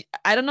know.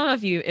 I don't know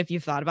if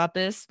you've thought about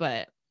this,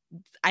 but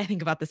I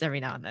think about this every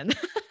now and then.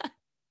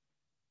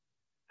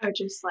 Or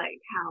just like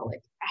how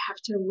like I have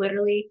to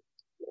literally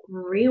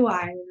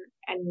rewire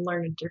and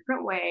learn a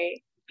different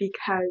way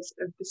because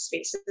of the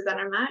spaces that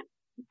I'm at.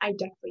 I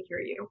definitely hear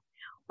you.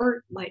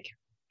 Or like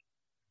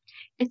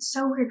it's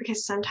so weird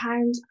because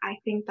sometimes I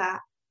think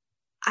that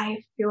I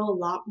feel a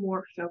lot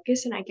more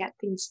focused and I get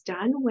things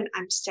done when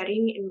I'm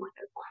studying in like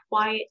a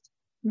quiet,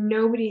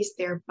 nobody's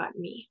there but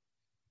me.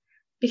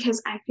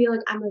 Because I feel like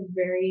I'm a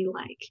very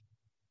like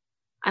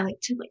I like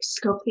to like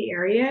scope the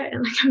area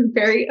and like I'm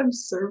very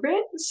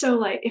observant. So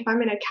like if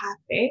I'm in a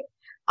cafe,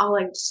 I'll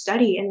like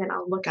study and then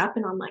I'll look up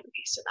and I'm like,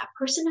 okay, so that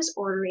person is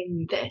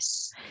ordering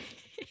this.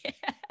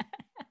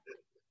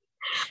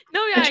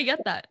 No, yeah, I get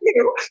that.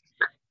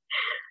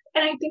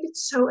 And I think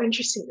it's so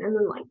interesting. And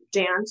then like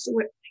dance,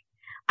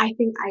 I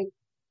think I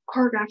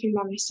choreographing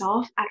by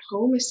myself at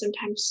home is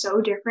sometimes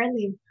so different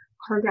than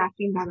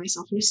choreographing by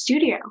myself in a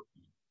studio.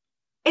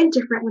 And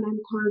different when I'm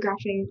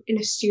choreographing in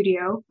a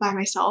studio by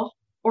myself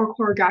or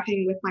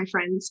choreographing with my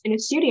friends in a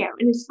studio.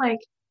 And it's like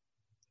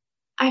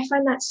I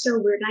find that so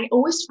weird. And I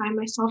always find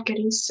myself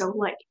getting so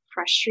like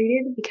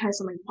frustrated because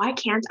I'm like, why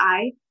can't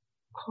I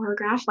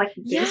choreograph like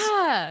this?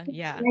 Yeah.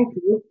 Yeah. I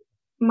do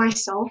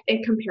myself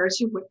in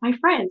comparison with my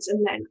friends.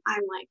 And then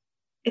I'm like,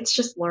 it's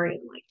just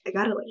learning. Like I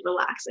gotta like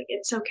relax. Like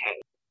it's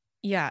okay.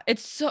 Yeah,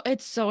 it's so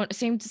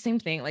same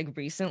thing. Like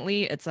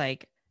recently, it's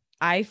like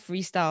I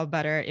freestyle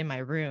better in my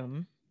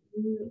room,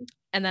 Mm,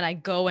 and then I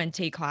go and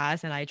take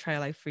class and I try to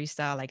like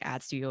freestyle like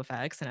add studio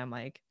effects, and I'm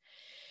like,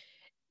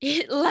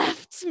 it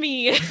left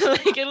me,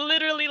 like it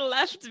literally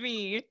left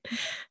me.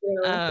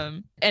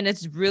 so, And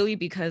it's really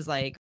because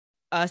like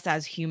us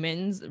as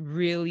humans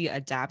really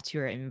adapt to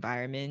our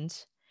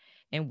environment,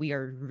 and we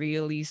are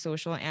really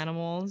social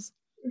animals,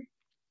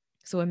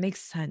 so it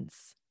makes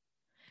sense.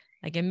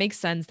 Like it makes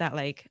sense that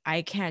like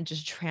I can't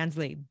just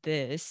translate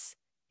this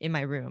in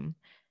my room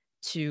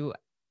to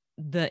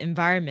the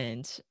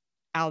environment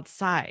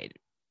outside.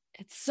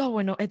 It's so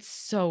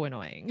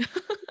annoying.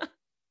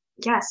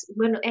 yes,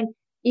 and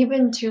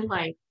even to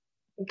like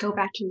go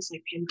back to this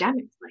like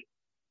pandemic, like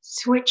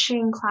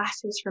switching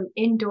classes from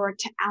indoor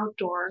to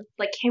outdoor.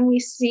 Like, can we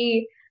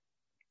see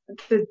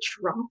the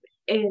drop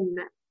in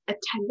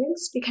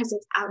attendance because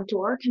it's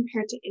outdoor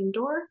compared to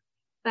indoor?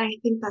 And I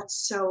think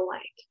that's so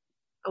like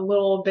a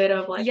little bit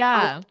of like, oh,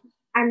 Yeah.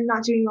 I'm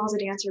not doing well as a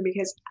dancer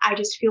because I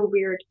just feel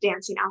weird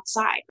dancing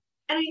outside.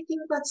 And I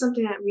think that's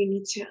something that we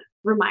need to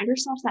remind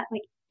ourselves that,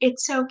 like,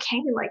 it's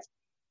okay. Like,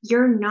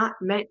 you're not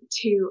meant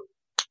to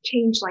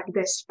change like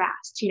this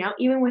fast,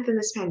 even within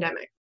this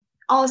pandemic.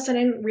 All of a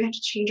sudden, we have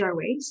to change our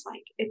ways.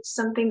 Like, it's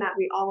something that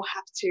we all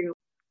have to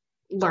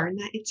learn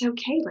that it's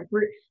okay. Like,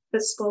 we're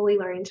but slowly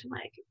learning to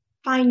like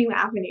find new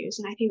avenues.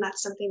 And I think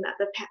that's something that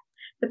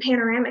the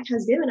panoramic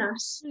has given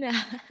us.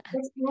 Yeah.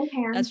 This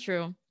pan That's pan.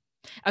 true.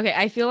 Okay,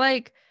 I feel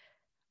like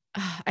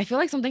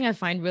something I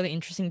find really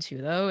interesting too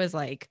though is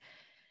like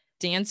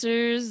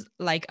dancers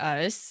like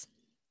us,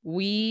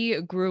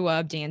 we grew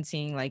up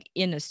dancing like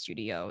in a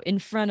studio, in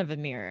front of a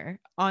mirror,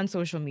 on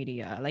social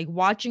media, like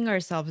watching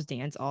ourselves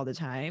dance all the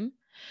time.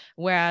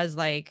 Whereas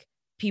like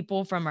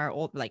people from our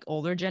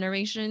older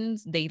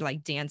generations, they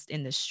like danced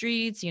in the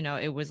streets,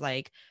 it was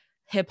like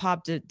hip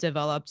hop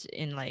developed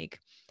in like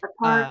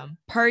Apart.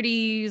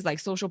 parties, like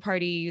social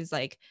parties,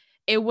 like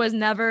it was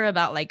never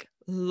about like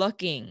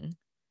looking,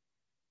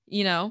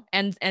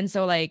 and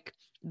so like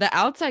the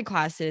outside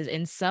classes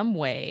in some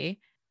way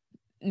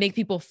make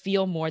people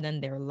feel more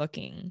than they're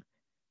looking.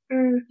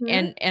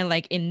 Mm-hmm. And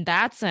like in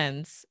that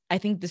sense, I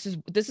think this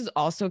is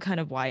also kind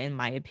of why, in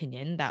my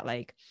opinion, that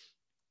like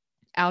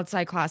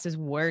outside classes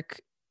work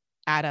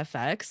at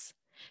FX,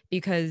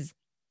 because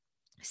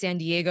San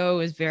Diego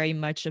is very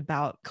much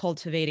about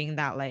cultivating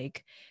that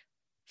like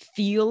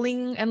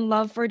feeling and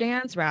love for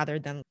dance rather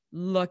than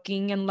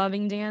looking and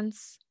loving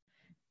dance.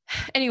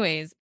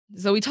 Anyways,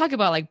 so we talk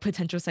about like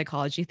potential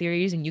psychology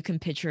theories and you can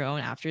pitch your own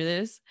after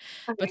this.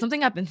 But Okay.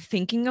 something I've been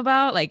thinking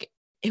about, like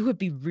it would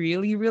be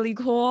really, really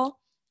cool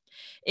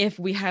if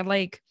we had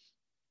like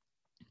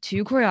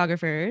two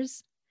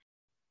choreographers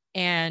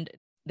and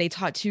they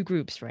taught two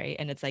groups, right?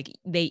 And it's like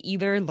they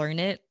either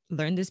learn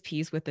this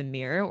piece with a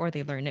mirror or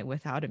they learn it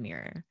without a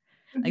mirror.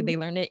 Like Mm-hmm. they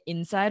learn it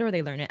inside or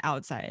they learn it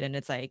outside. And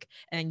it's like,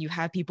 and you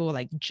have people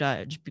like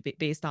judge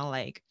based on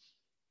like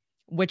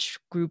which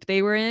group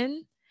they were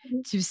in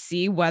Mm-hmm. to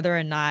see whether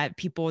or not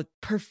people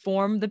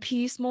perform the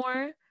piece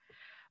more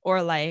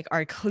or like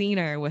are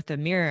cleaner with the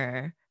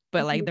mirror, but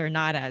Mm-hmm. like they're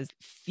not as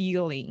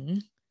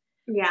feeling.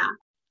 Yeah.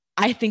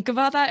 I think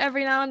about that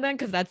every now and then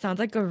because that sounds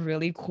like a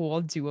really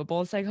cool,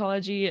 doable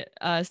psychology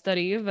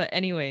study. But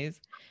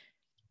anyways,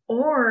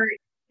 Or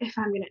if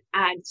I'm gonna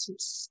add some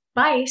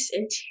spice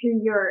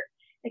into your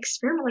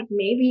experiment, like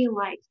maybe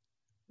like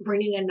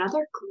bringing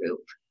another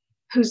group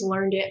who's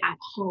learned it at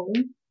home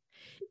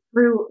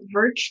through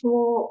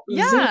virtual Zoom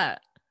yeah.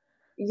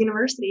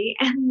 university,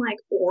 and like,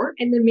 or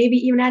and then maybe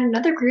even add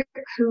another group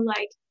who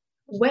like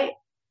what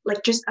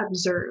like just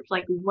observe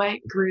like what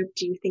group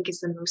do you think is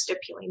the most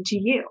appealing to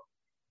you,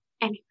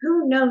 and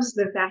who knows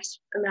the vast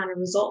amount of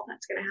result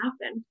that's going to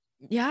happen.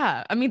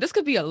 Yeah. I mean, this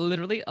could be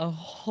literally a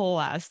whole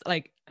ass,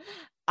 like,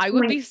 I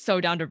would Like, be so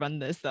down to run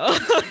this though.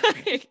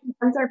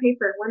 when's our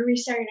paper? When are we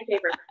starting a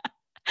paper?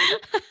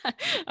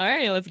 All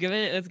right, let's give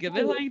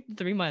it like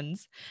 3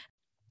 months.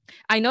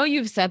 I know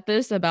you've said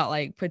this about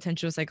like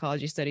potential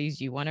psychology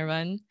studies you want to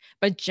run,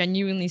 but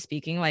genuinely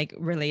speaking, like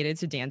related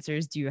to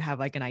dancers, do you have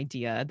like an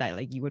idea that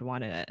like you would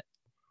want to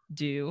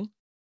do?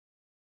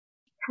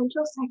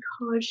 Potential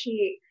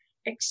psychology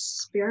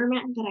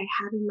experiment that I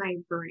have in my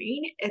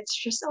brain, it's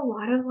just a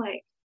lot of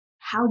like,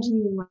 how do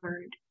you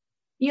learn?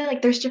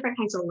 Like, there's different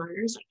kinds of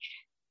learners,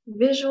 like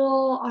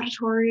visual,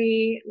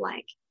 auditory,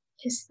 like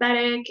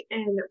aesthetic,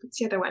 and what's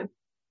the other one?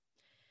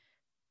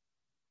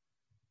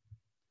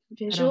 I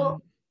Visual,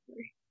 don't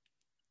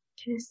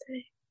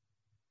kinesthetic.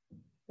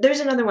 There's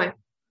another one.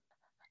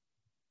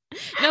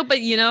 No, but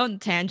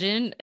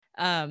tangent.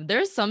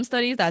 There's some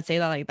studies that say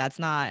that like that's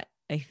not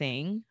a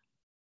thing.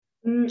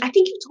 I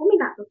think you told me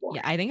that before.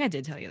 Yeah, I think I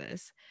did tell you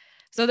this.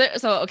 So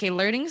okay,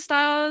 learning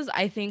styles,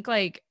 I think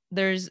like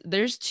there's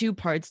two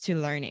parts to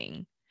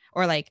learning,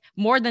 or like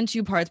more than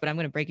two parts, but I'm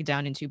going to break it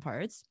down in two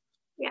parts.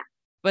 Yeah.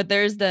 But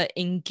there's the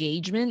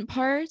engagement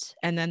part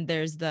and then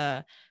there's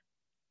the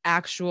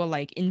actual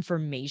like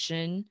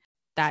information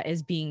that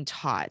is being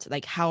taught,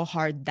 like how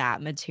hard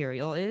that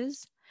material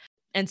is.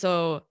 And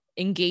so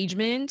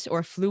engagement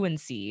or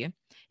fluency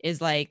is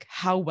like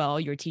how well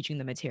you're teaching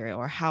the material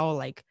or how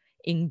like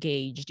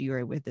engaged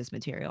you're with this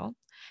material.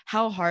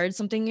 How hard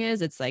something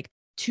is, it's like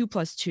 2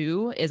 plus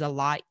 2 is a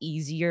lot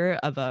easier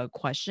of a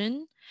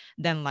question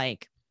than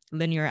like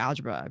linear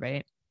algebra,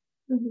 right?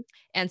 Mhm.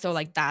 And so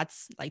like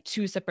that's like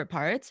two separate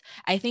parts.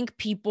 I think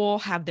people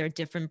have their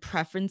different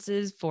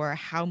preferences for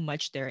how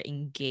much they're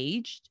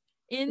engaged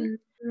in.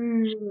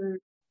 Mhm.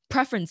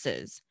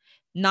 Preferences,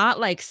 not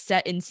like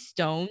set in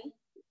stone.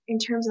 In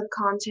terms of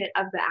content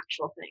of the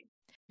actual thing.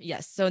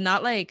 Yes. So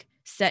not like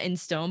set in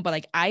stone, but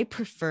like I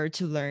prefer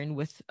to learn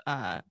with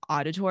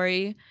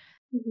auditory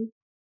Mhm.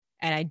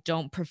 and I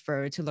don't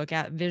prefer to look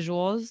at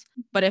visuals.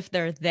 But if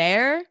they're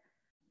there,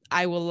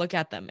 I will look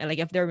at them. And like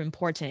if they're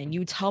important and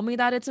you tell me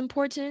that it's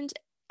important,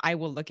 I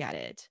will look at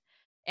it.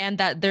 And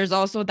that there's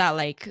also that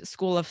like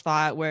school of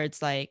thought where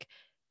it's like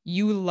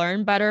you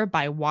learn better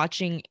by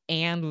watching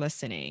and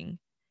listening.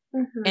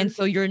 And Mhm.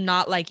 so you're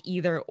not like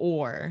either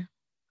or,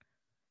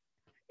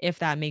 if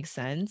that makes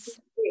sense.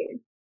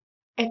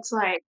 it's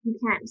like you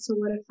can't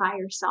solidify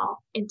yourself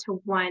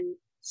into one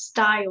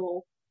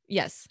style.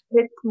 Yes.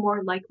 It's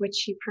more like what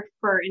you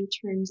prefer in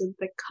terms of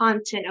the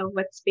content of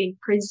what's being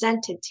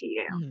presented to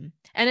you.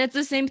 And it's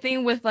the same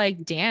thing with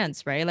like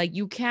dance, right? Like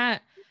you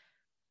can't,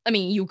 I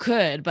mean, you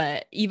could,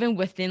 but even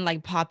within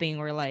like popping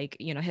or like,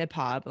 you know, hip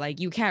hop, like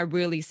you can't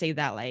really say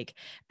that like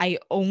I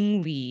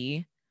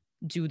only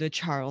do the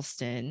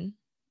Charleston,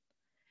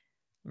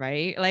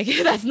 right? Like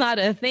that's not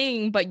a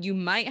thing, but you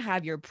might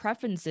have your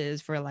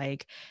preferences for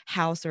like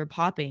house or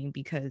popping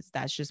because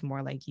that's just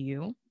more like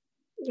you.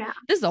 Yeah.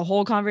 This is a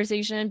whole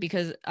conversation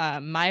because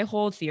my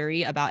whole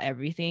theory about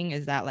everything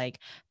is that like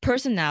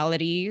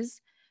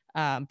personalities,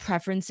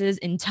 preferences,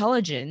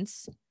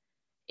 intelligence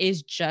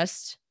is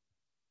just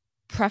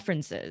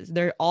preferences.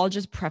 They're all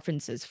just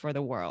preferences for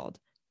the world.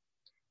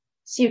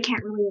 So you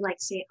can't really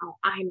like say, oh,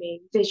 I'm a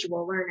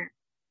visual learner.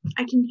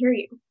 I can hear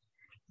you.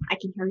 I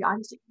can hear you.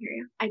 Obviously, can hear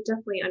you. I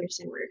definitely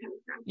understand where you're coming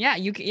from. Yeah,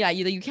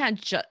 you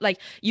can't just like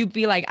you'd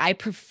be like I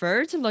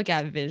prefer to look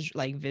at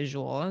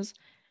visuals,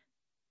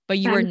 but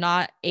you are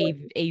not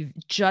a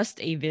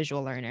just a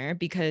visual learner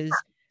because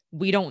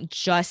we don't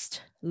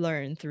just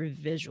learn through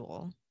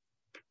visual.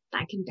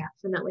 I can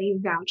definitely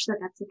vouch that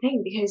that's the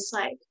thing because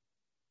like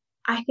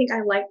I think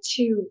I like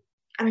to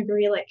I'm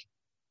very like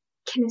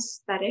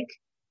kinesthetic,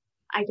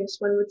 I guess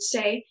one would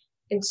say,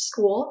 in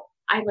school.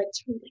 I like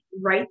to like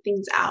write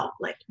things out.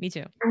 Like Me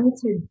too. I need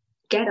to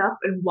get up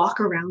and walk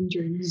around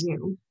during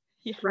Zoom.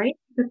 Yeah. Right?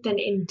 But then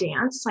in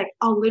dance, like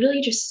I'll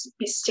literally just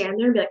be stand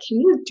there and be like,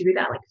 can you do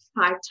that like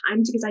 5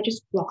 times? Because I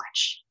just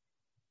watch.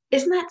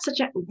 Isn't that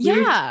such a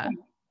weird thing?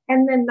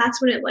 And then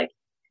that's when it like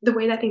the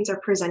way that things are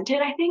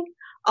presented, I think.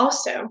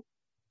 Also,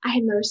 I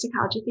had another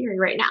psychology theory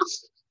right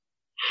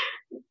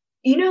now.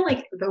 You know,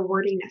 like the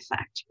wording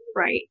effect,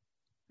 right?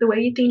 The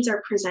way things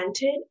are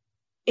presented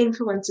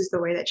influences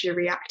the way that you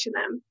react to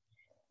them,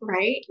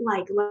 right?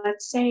 Like,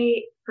 let's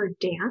say for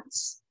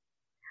dance,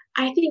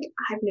 I think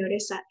I've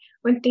noticed that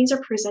when things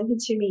are presented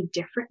to me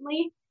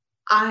differently,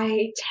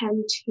 I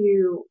tend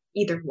to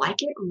either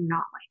like it or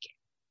not like it.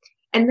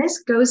 And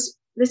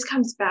this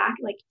comes back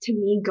like to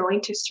me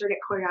going to certain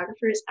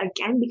choreographers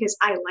again because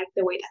I like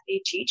the way that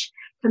they teach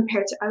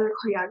compared to other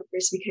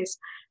choreographers because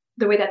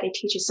the way that they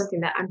teach is something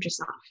that I'm just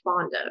not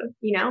fond of,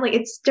 you know? Like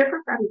it's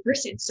different for every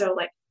person. So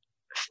like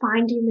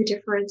finding the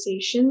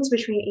differentiations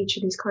between each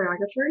of these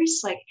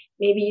choreographers, like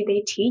maybe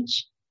they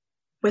teach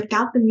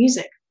without the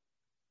music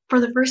for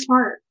the first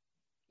part.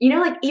 You know,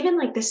 like even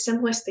like the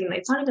simplest thing, like,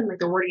 it's not even like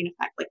the wording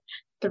effect, like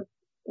the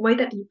way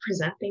that you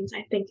present things,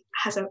 I think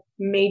has a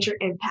major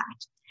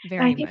impact. And I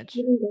Very think much. it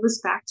even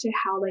goes back to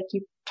how like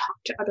you talk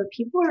to other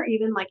people or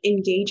even like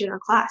engage in a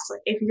class.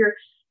 Like if you're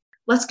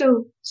let's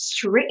go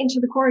straight into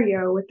the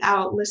choreo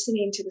without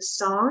listening to the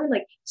song.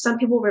 Like some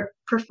people would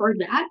prefer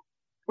that,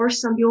 or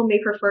some people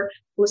may prefer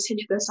listen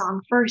to the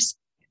song first,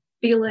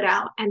 feel it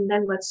out, and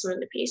then let's learn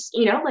the piece.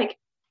 You know, like,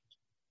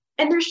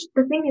 and there's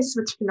the thing is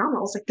what's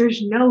phenomenal is like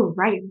there's no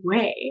right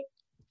way.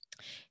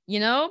 You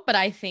know, but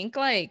I think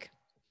like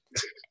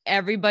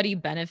everybody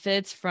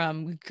benefits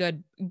from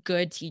good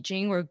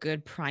teaching or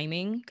good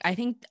priming. I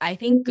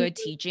think good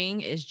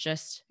teaching is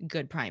just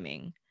good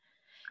priming.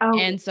 Oh,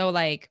 And so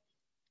like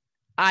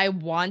I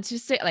want to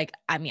say like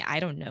I mean I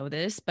don't know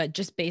this, but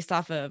just based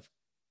off of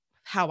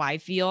how I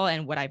feel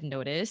and what I've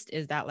noticed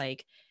is that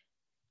like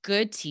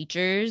good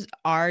teachers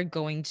are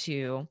going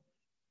to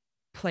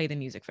play the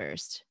music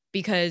first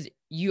because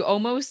you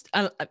almost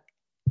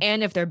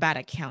and if they're bad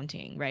at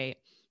counting, right?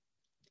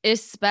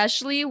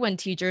 Especially when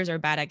teachers are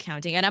bad at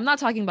counting. And I'm not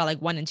talking about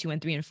like 1 and 2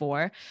 and 3 and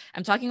 4.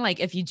 I'm talking like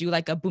if you do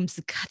like a boom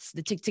cuts,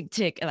 the tick tick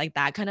tick, like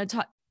that kind of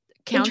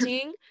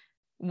counting.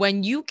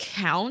 When you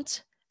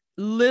count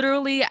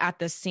literally at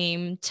the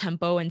same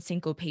tempo and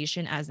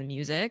syncopation as the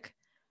music,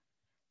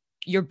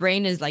 your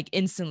brain is like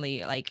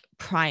instantly like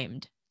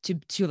primed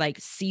to like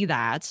see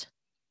that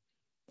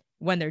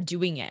when they're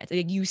doing it.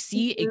 Like you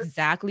see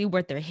exactly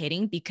what they're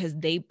hitting because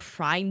they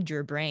primed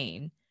your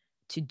brain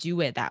to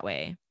do it that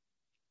way.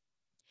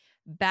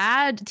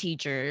 Bad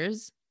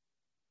teachers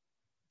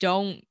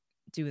don't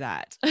do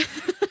that.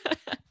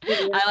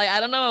 I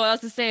don't know what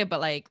else to say, but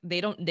like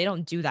they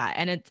don't do that.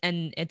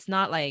 And it's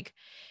not like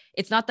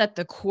it's not that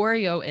the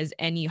choreo is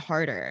any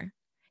harder.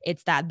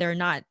 It's that they're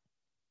not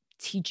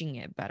teaching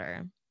it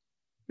better.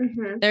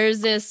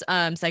 There's this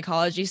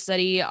psychology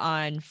study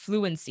on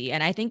fluency,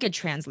 and I think it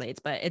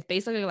translates, but it's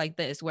basically like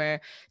this,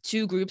 where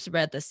two groups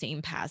read the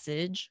same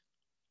passage,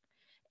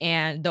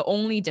 and the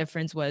only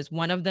difference was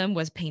one of them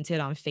was painted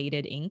on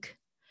faded ink,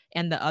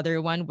 and the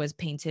other one was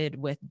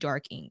painted with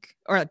dark ink,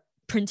 or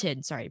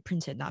printed,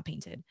 not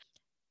painted.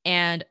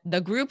 And the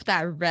group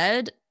that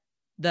read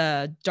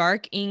the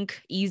dark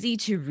ink, easy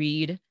to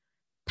read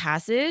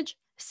passage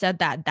said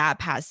that that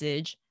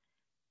passage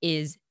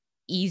is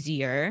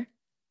easier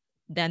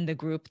than the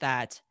group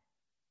that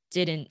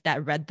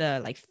read the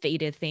like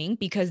faded thing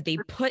because they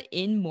put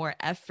in more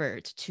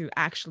effort to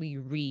actually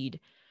read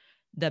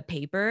the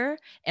paper,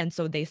 and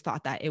so they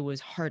thought that it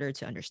was harder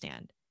to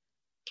understand.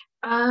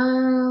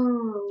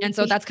 Oh. And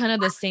so that's kind of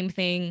the same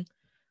thing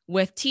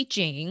with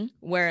teaching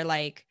where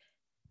like,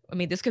 I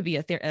mean, this could be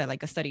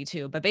like a study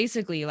too, but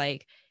basically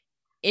like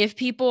if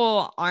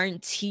people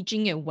aren't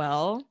teaching it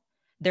well,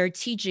 their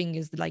teaching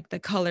is like the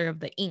color of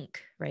the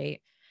ink,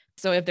 right?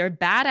 So if they're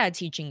bad at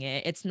teaching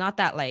it, it's not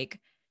that like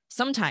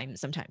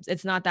sometimes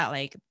it's not that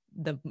like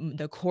the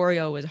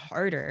choreo is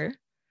harder.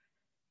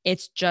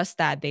 It's just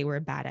that they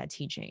were bad at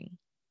teaching,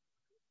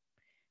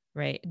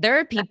 right? There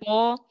are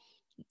people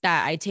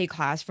that I take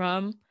class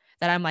from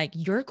that I'm like,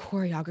 your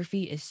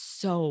choreography is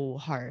so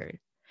hard.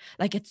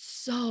 Like it's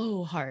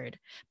so hard,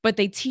 but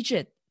they teach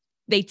it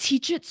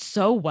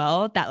so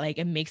well that like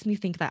it makes me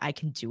think that I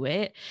can do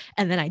it.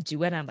 And then I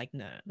do it and I'm like,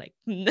 no, like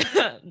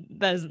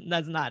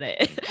that's not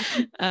it.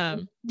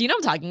 Do you know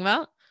what I'm talking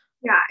about?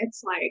 Yeah,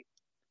 it's like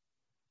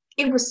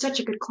it was such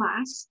a good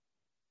class.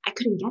 I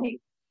couldn't get it,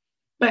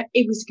 but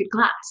it was a good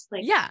class.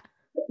 Like Yeah.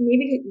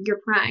 maybe you're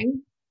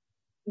prime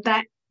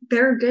that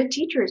they're good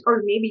teachers,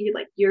 or maybe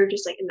like you're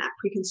just like in that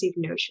preconceived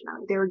notion that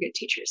like, they were good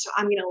teachers, so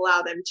I'm gonna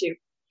allow them to,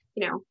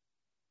 you know,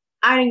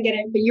 I didn't get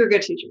it, but you're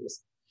good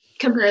teachers.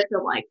 Compared to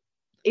like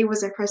it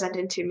wasn't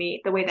presented to me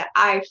the way that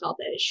I felt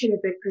that it should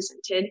have been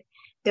presented.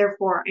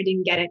 Therefore, I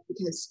didn't get it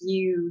because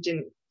you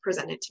didn't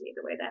present it to me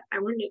the way that I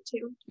wanted it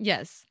to.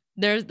 Yes.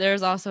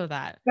 There's also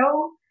that.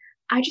 So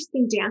I just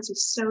think dance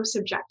is so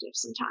subjective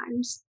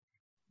sometimes.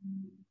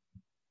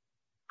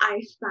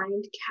 I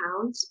find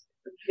counts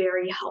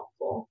very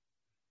helpful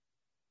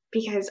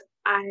because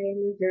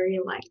I'm very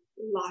like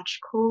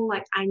logical.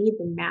 Like I need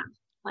the math.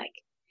 Like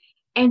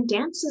and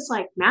dance is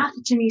like math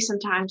to me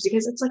sometimes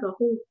because it's like a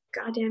whole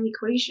goddamn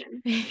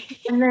equation.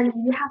 And then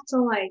you have to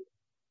like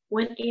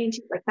one and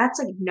two, like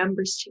that's like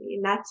numbers to me.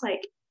 And that's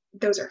like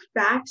those are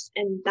facts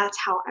and that's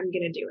how I'm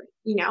gonna do it,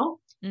 you know?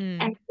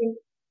 And I think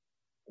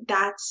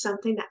that's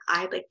something that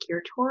I like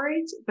gear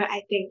towards, but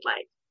I think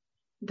like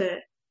the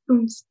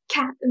booms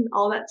cat and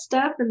all that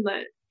stuff and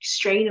the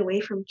straying away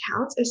from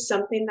counts is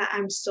something that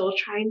I'm still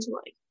trying to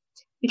like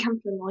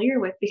become familiar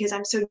with because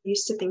I'm so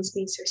used to things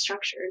being so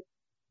structured.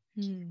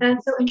 And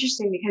it's so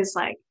interesting because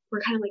like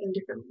we're kind of like in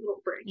different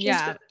little branches,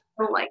 Yeah. but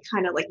we like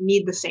kind of like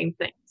need the same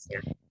things. Yeah.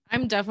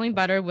 I'm definitely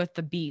better with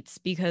the beats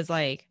because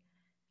like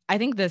I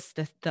think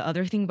the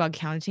other thing about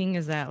counting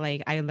is that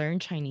like I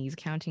learned Chinese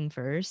counting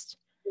first.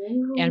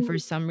 Ooh. And for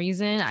some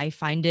reason I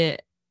find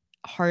it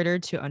harder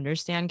to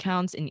understand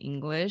counts in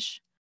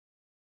English.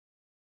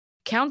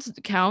 Counts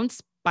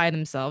by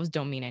themselves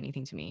don't mean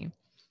anything to me.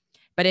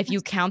 But if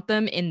you count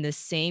them in the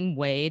same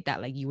way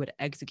that like you would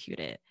execute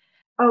it.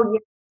 Oh yeah,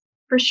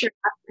 for sure.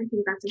 I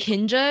think that's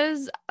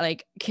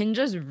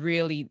Kinjas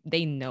really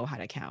they know how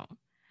to count.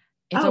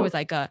 It's always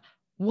like a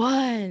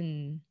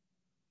 1,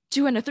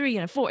 2 and a 3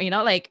 and a 4, you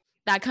know, like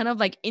that kind of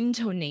like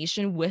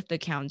intonation with the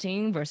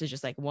counting versus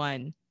just like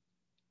 1,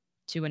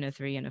 2 and a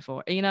 3 and a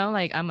 4, you know,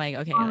 like I'm like,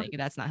 okay, like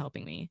that's not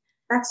helping me.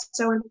 That's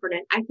so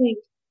important. I think,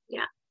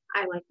 yeah,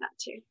 I like that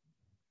too.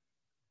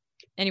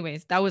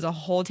 Anyways, that was a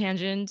whole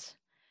tangent.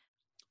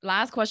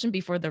 Last question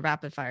before the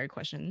rapid fire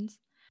questions.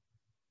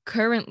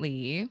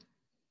 Currently,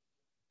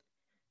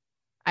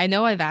 I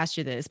know I've asked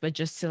you this, but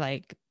just to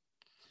like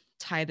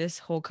tie this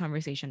whole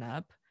conversation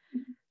up,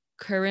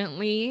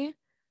 currently,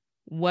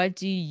 what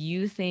do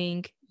you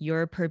think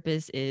your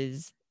purpose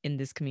is in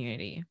this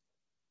community?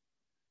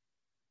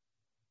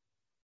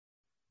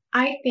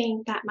 I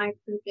think that my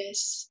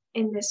purpose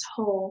in this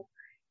whole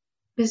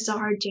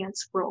bizarre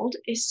dance world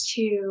is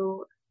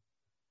to,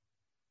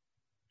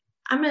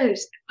 I'm going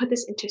to put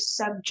this into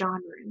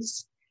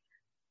subgenres.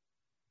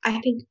 I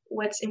think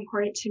what's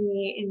important to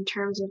me in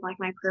terms of like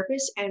my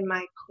purpose and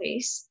my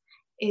place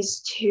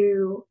is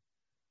to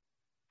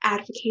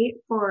advocate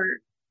for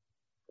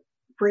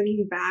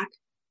bringing back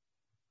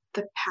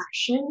the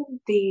passion,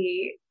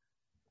 the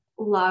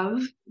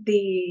love,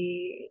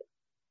 the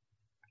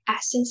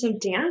essence of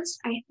dance,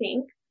 I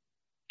think,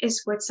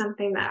 is what's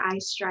something that I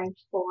strive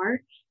for.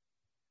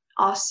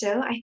 Also,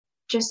 I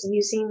just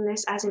using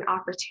this as an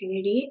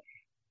opportunity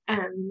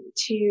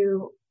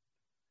to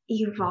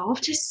evolve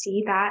to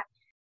see that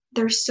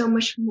there's so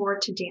much more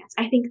to dance.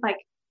 I think like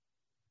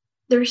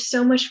there's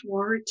so much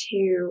more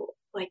to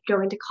like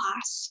go into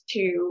class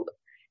to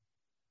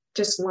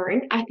just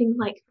learn. I think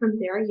like from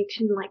there you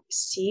can like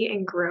see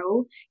and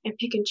grow and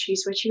pick and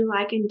choose what you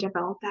like and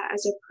develop that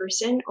as a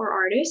person or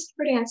artist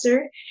or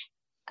dancer,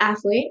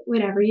 athlete,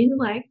 whatever you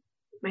like.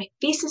 My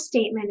thesis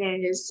statement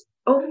is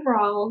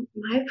overall,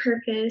 my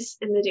purpose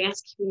in the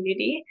dance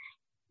community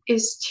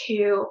is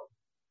to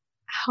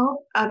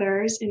help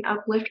others and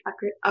uplift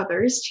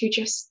others to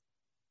just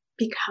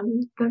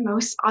become the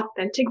most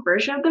authentic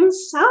version of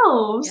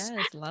themselves.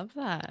 Yes, love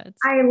that.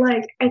 I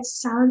like it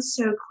sounds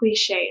so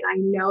cliche, and I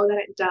know that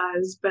it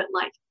does, but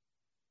like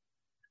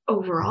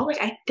overall,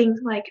 like I think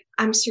like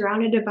I'm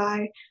surrounded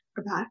by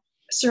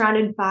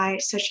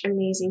such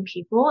amazing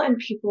people and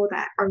people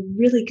that are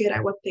really good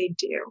at what they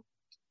do.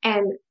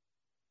 And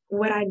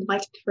what I'd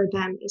like for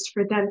them is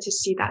for them to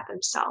see that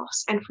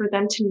themselves and for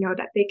them to know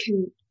that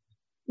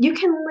you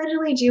can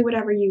literally do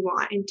whatever you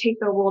want and take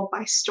the world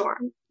by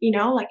storm. You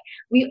know, like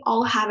we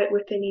all have it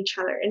within each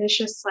other. And it's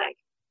just like,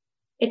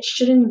 it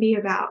shouldn't be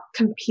about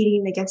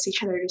competing against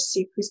each other to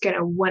see who's going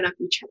to one up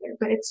each other.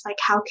 But it's like,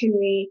 how can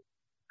we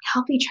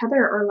help each other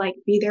or like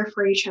be there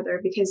for each other?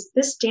 Because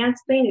this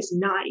dance thing is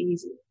not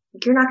easy.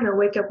 Like, you're not going to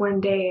wake up one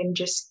day and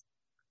just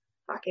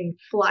fucking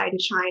fly to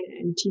China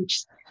and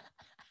teach.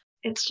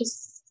 It's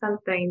just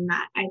something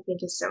that I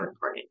think is so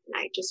important. And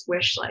I just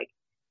wish like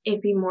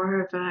it'd be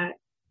more of a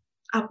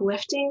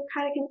uplifting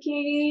kind of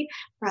community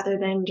rather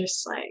than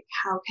just like,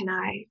 how can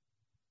I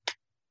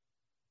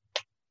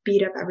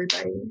beat up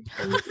everybody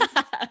and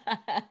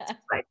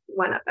like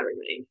one up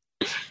everybody.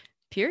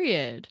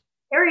 Period.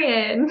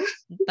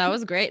 That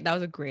was great. That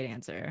was a great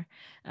answer.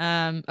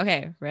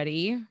 Okay,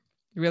 ready?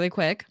 Really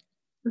quick.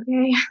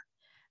 Okay.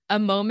 A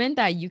moment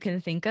that you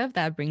can think of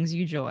that brings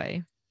you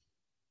joy.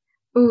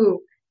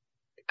 Ooh.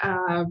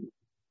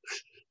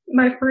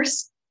 My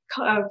first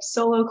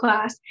solo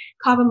class,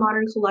 Kava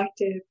Modern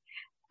Collective,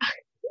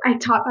 I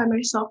taught by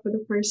myself for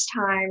the first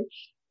time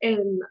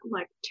in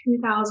like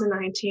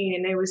 2019,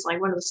 and it was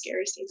like one of the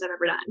scariest things I've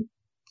ever done.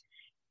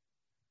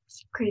 It's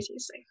the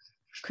craziest thing.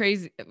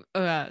 Crazy,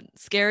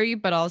 scary,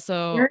 but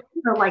also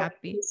like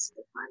happy.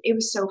 It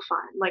was so fun.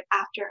 Like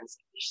after, I was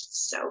like, "This is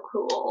so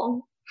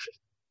cool,"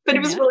 but it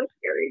was really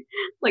scary.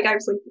 Like I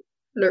was like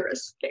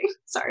nervous. Okay,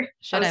 sorry.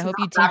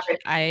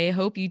 I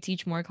hope you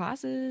teach more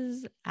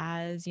classes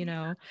as you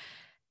know.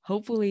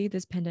 Hopefully,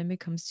 this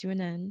pandemic comes to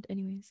an end.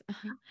 Anyways,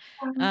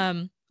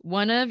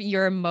 one of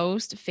your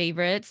most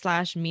favorite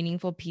 /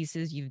 meaningful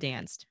pieces you've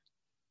danced.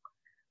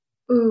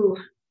 Ooh,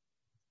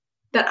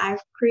 that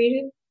I've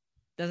created.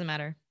 Doesn't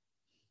matter.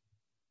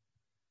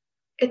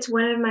 It's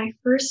one of my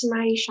first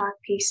Mighty Shock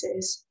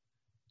pieces,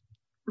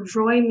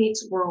 Roy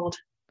Meets World,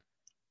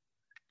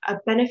 a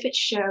benefit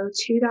show,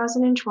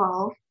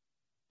 2012.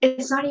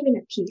 It's not even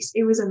a piece.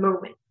 It was a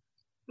moment.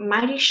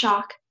 Mighty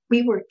Shock,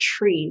 we were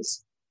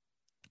trees.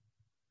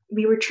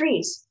 Right?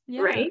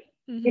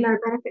 Mm-hmm. In our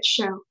benefit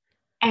show.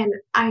 And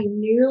I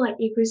knew like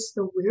it was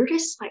the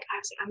weirdest, like I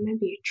was like, I'm going to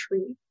be a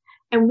tree.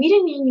 And we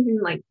didn't even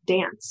like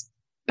dance.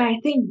 But I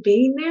think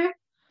being there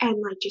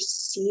and like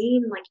just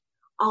seeing like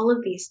all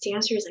of these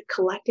dancers, like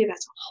collective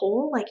as a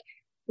whole, like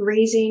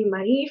raising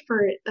money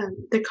for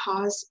the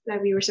cause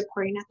that we were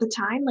supporting at the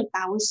time, like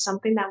that was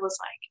something that was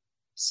like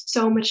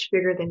so much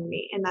bigger than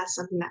me. And that's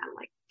something that I'm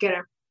like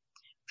gonna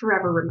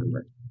forever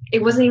remember.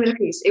 It wasn't even a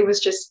piece. It was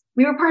just,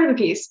 we were part of a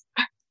piece.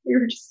 We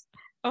were just.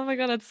 Oh my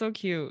God, that's so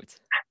cute.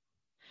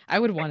 I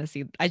would want to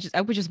see,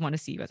 I would just want to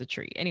see you as a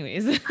tree.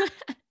 Anyways,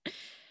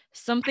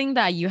 something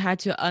that you had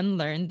to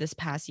unlearn this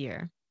past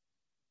year.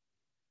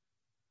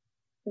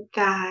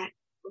 That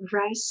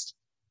rest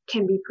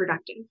can be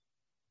productive.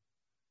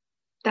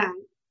 That,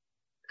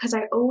 because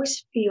I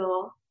always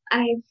feel,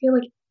 and I feel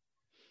like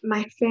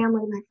my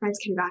family, my friends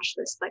can vouch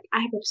this, like I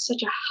have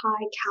such a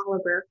high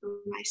caliber for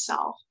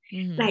myself.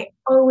 Mm-hmm. And I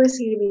always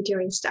need to be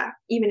doing stuff,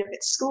 even if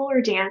it's school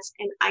or dance,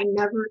 and I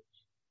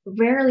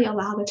rarely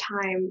allow the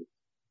time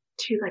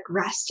to like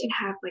rest and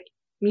have like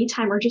me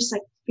time or just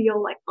like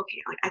feel like,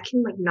 okay, like I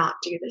can like not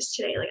do this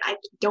today. Like I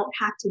don't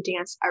have to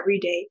dance every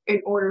day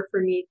in order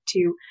for me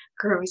to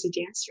grow as a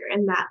dancer.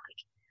 And that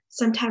like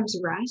sometimes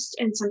rest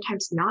and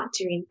sometimes not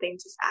doing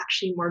things is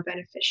actually more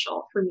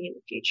beneficial for me in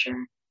the future.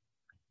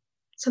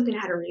 Something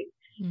I had to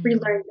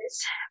relearn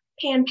this.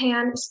 Pan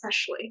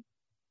especially.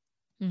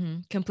 Mm-hmm.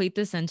 Complete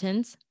the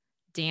sentence.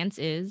 Dance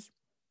is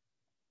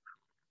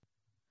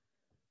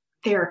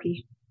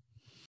therapy.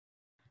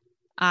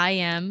 I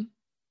am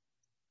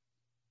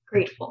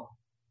grateful.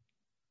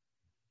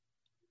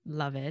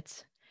 Love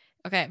it.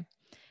 Okay.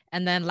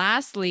 And then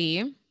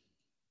lastly,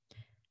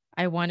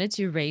 I wanted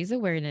to raise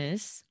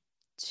awareness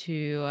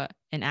to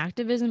an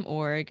activism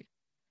org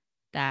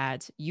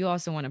that you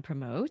also want to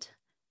promote.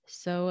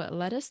 So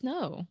let us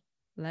know.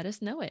 Let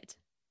us know it.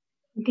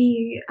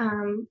 The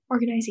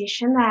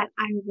organization that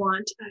I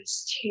want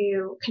us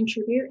to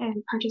contribute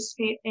and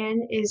participate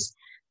in is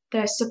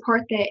the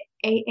Support the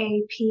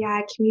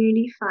AAPI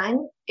Community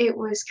Fund. It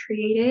was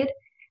created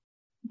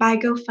by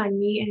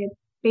GoFundMe, and it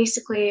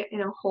basically,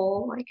 in a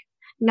whole like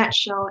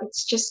nutshell,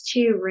 it's just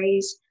to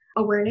raise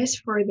awareness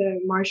for the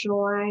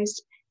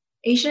marginalized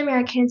Asian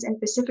Americans and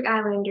Pacific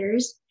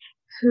Islanders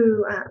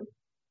who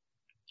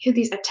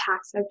these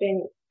attacks have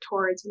been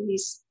towards, and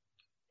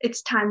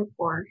it's time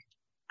for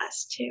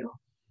us to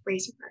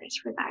raise awareness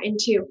for that and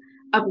to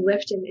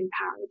uplift and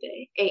empower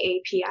the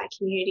AAPI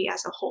community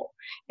as a whole,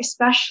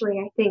 especially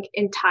I think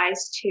in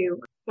ties to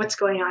what's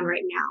going on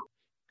right now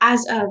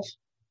as of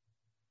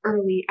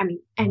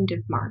end of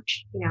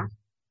March, you know.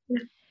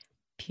 Yeah.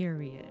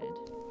 Period.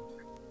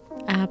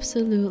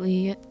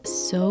 Absolutely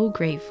so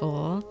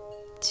grateful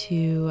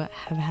to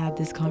have had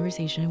this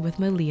conversation with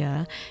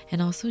Malia,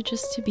 and also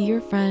just to be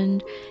your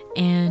friend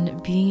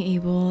and being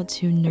able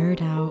to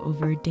nerd out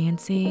over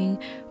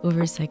dancing,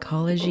 over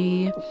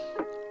psychology,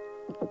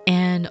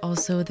 and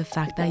also the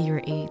fact that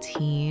you're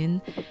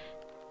 18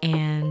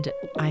 and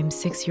I'm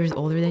 6 years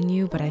older than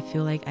you, but I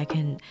feel like I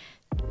can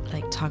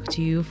like talk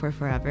to you for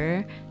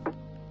forever.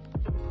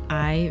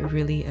 I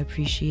really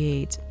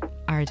appreciate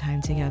our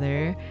time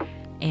together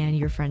and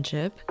your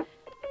friendship.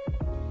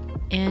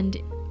 And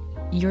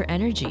your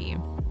energy.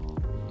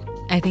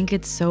 I think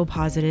it's so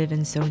positive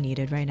and so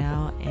needed right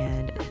now,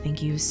 and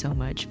thank you so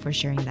much for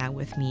sharing that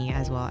with me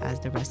as well as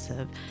the rest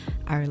of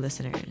our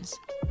listeners.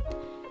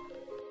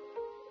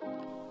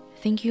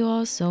 Thank you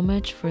all so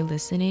much for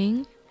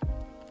listening,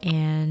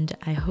 and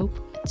I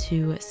hope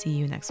to see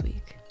you next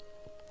week.